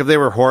look, if they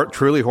were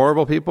truly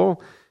horrible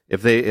people,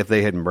 if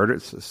they had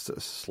murdered,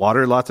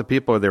 slaughtered lots of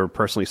people, or they were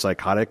personally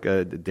psychotic,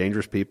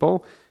 dangerous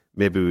people,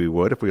 maybe we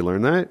would if we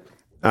learned that.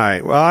 All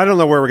right. Well, I don't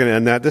know where we're going to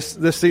end that.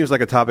 This seems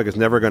like a topic is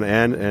never going to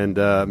end. And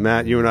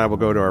Matt, you and I will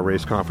go to our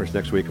race conference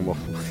next week, and we'll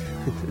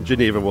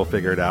Geneva, we'll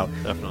figure it out.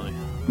 Definitely.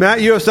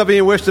 Matt, you have something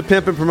you wish to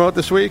pimp and promote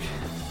this week?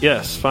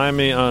 Yes. Find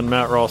me on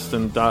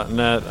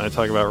mattralston.net. I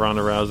talk about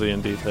Ronda Rousey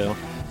in detail.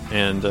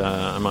 And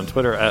I'm on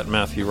Twitter at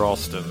Matthew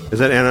Ralston. Is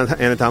that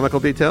anatomical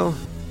detail?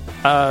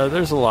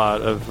 There's a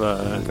lot of...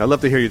 I'd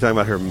love to hear you talking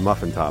about her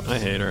muffin tops. I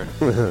hate her.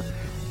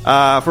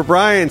 For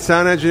Brian,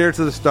 sound engineer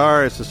to the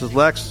stars, this is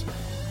Lex.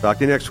 Talk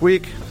to you next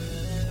week.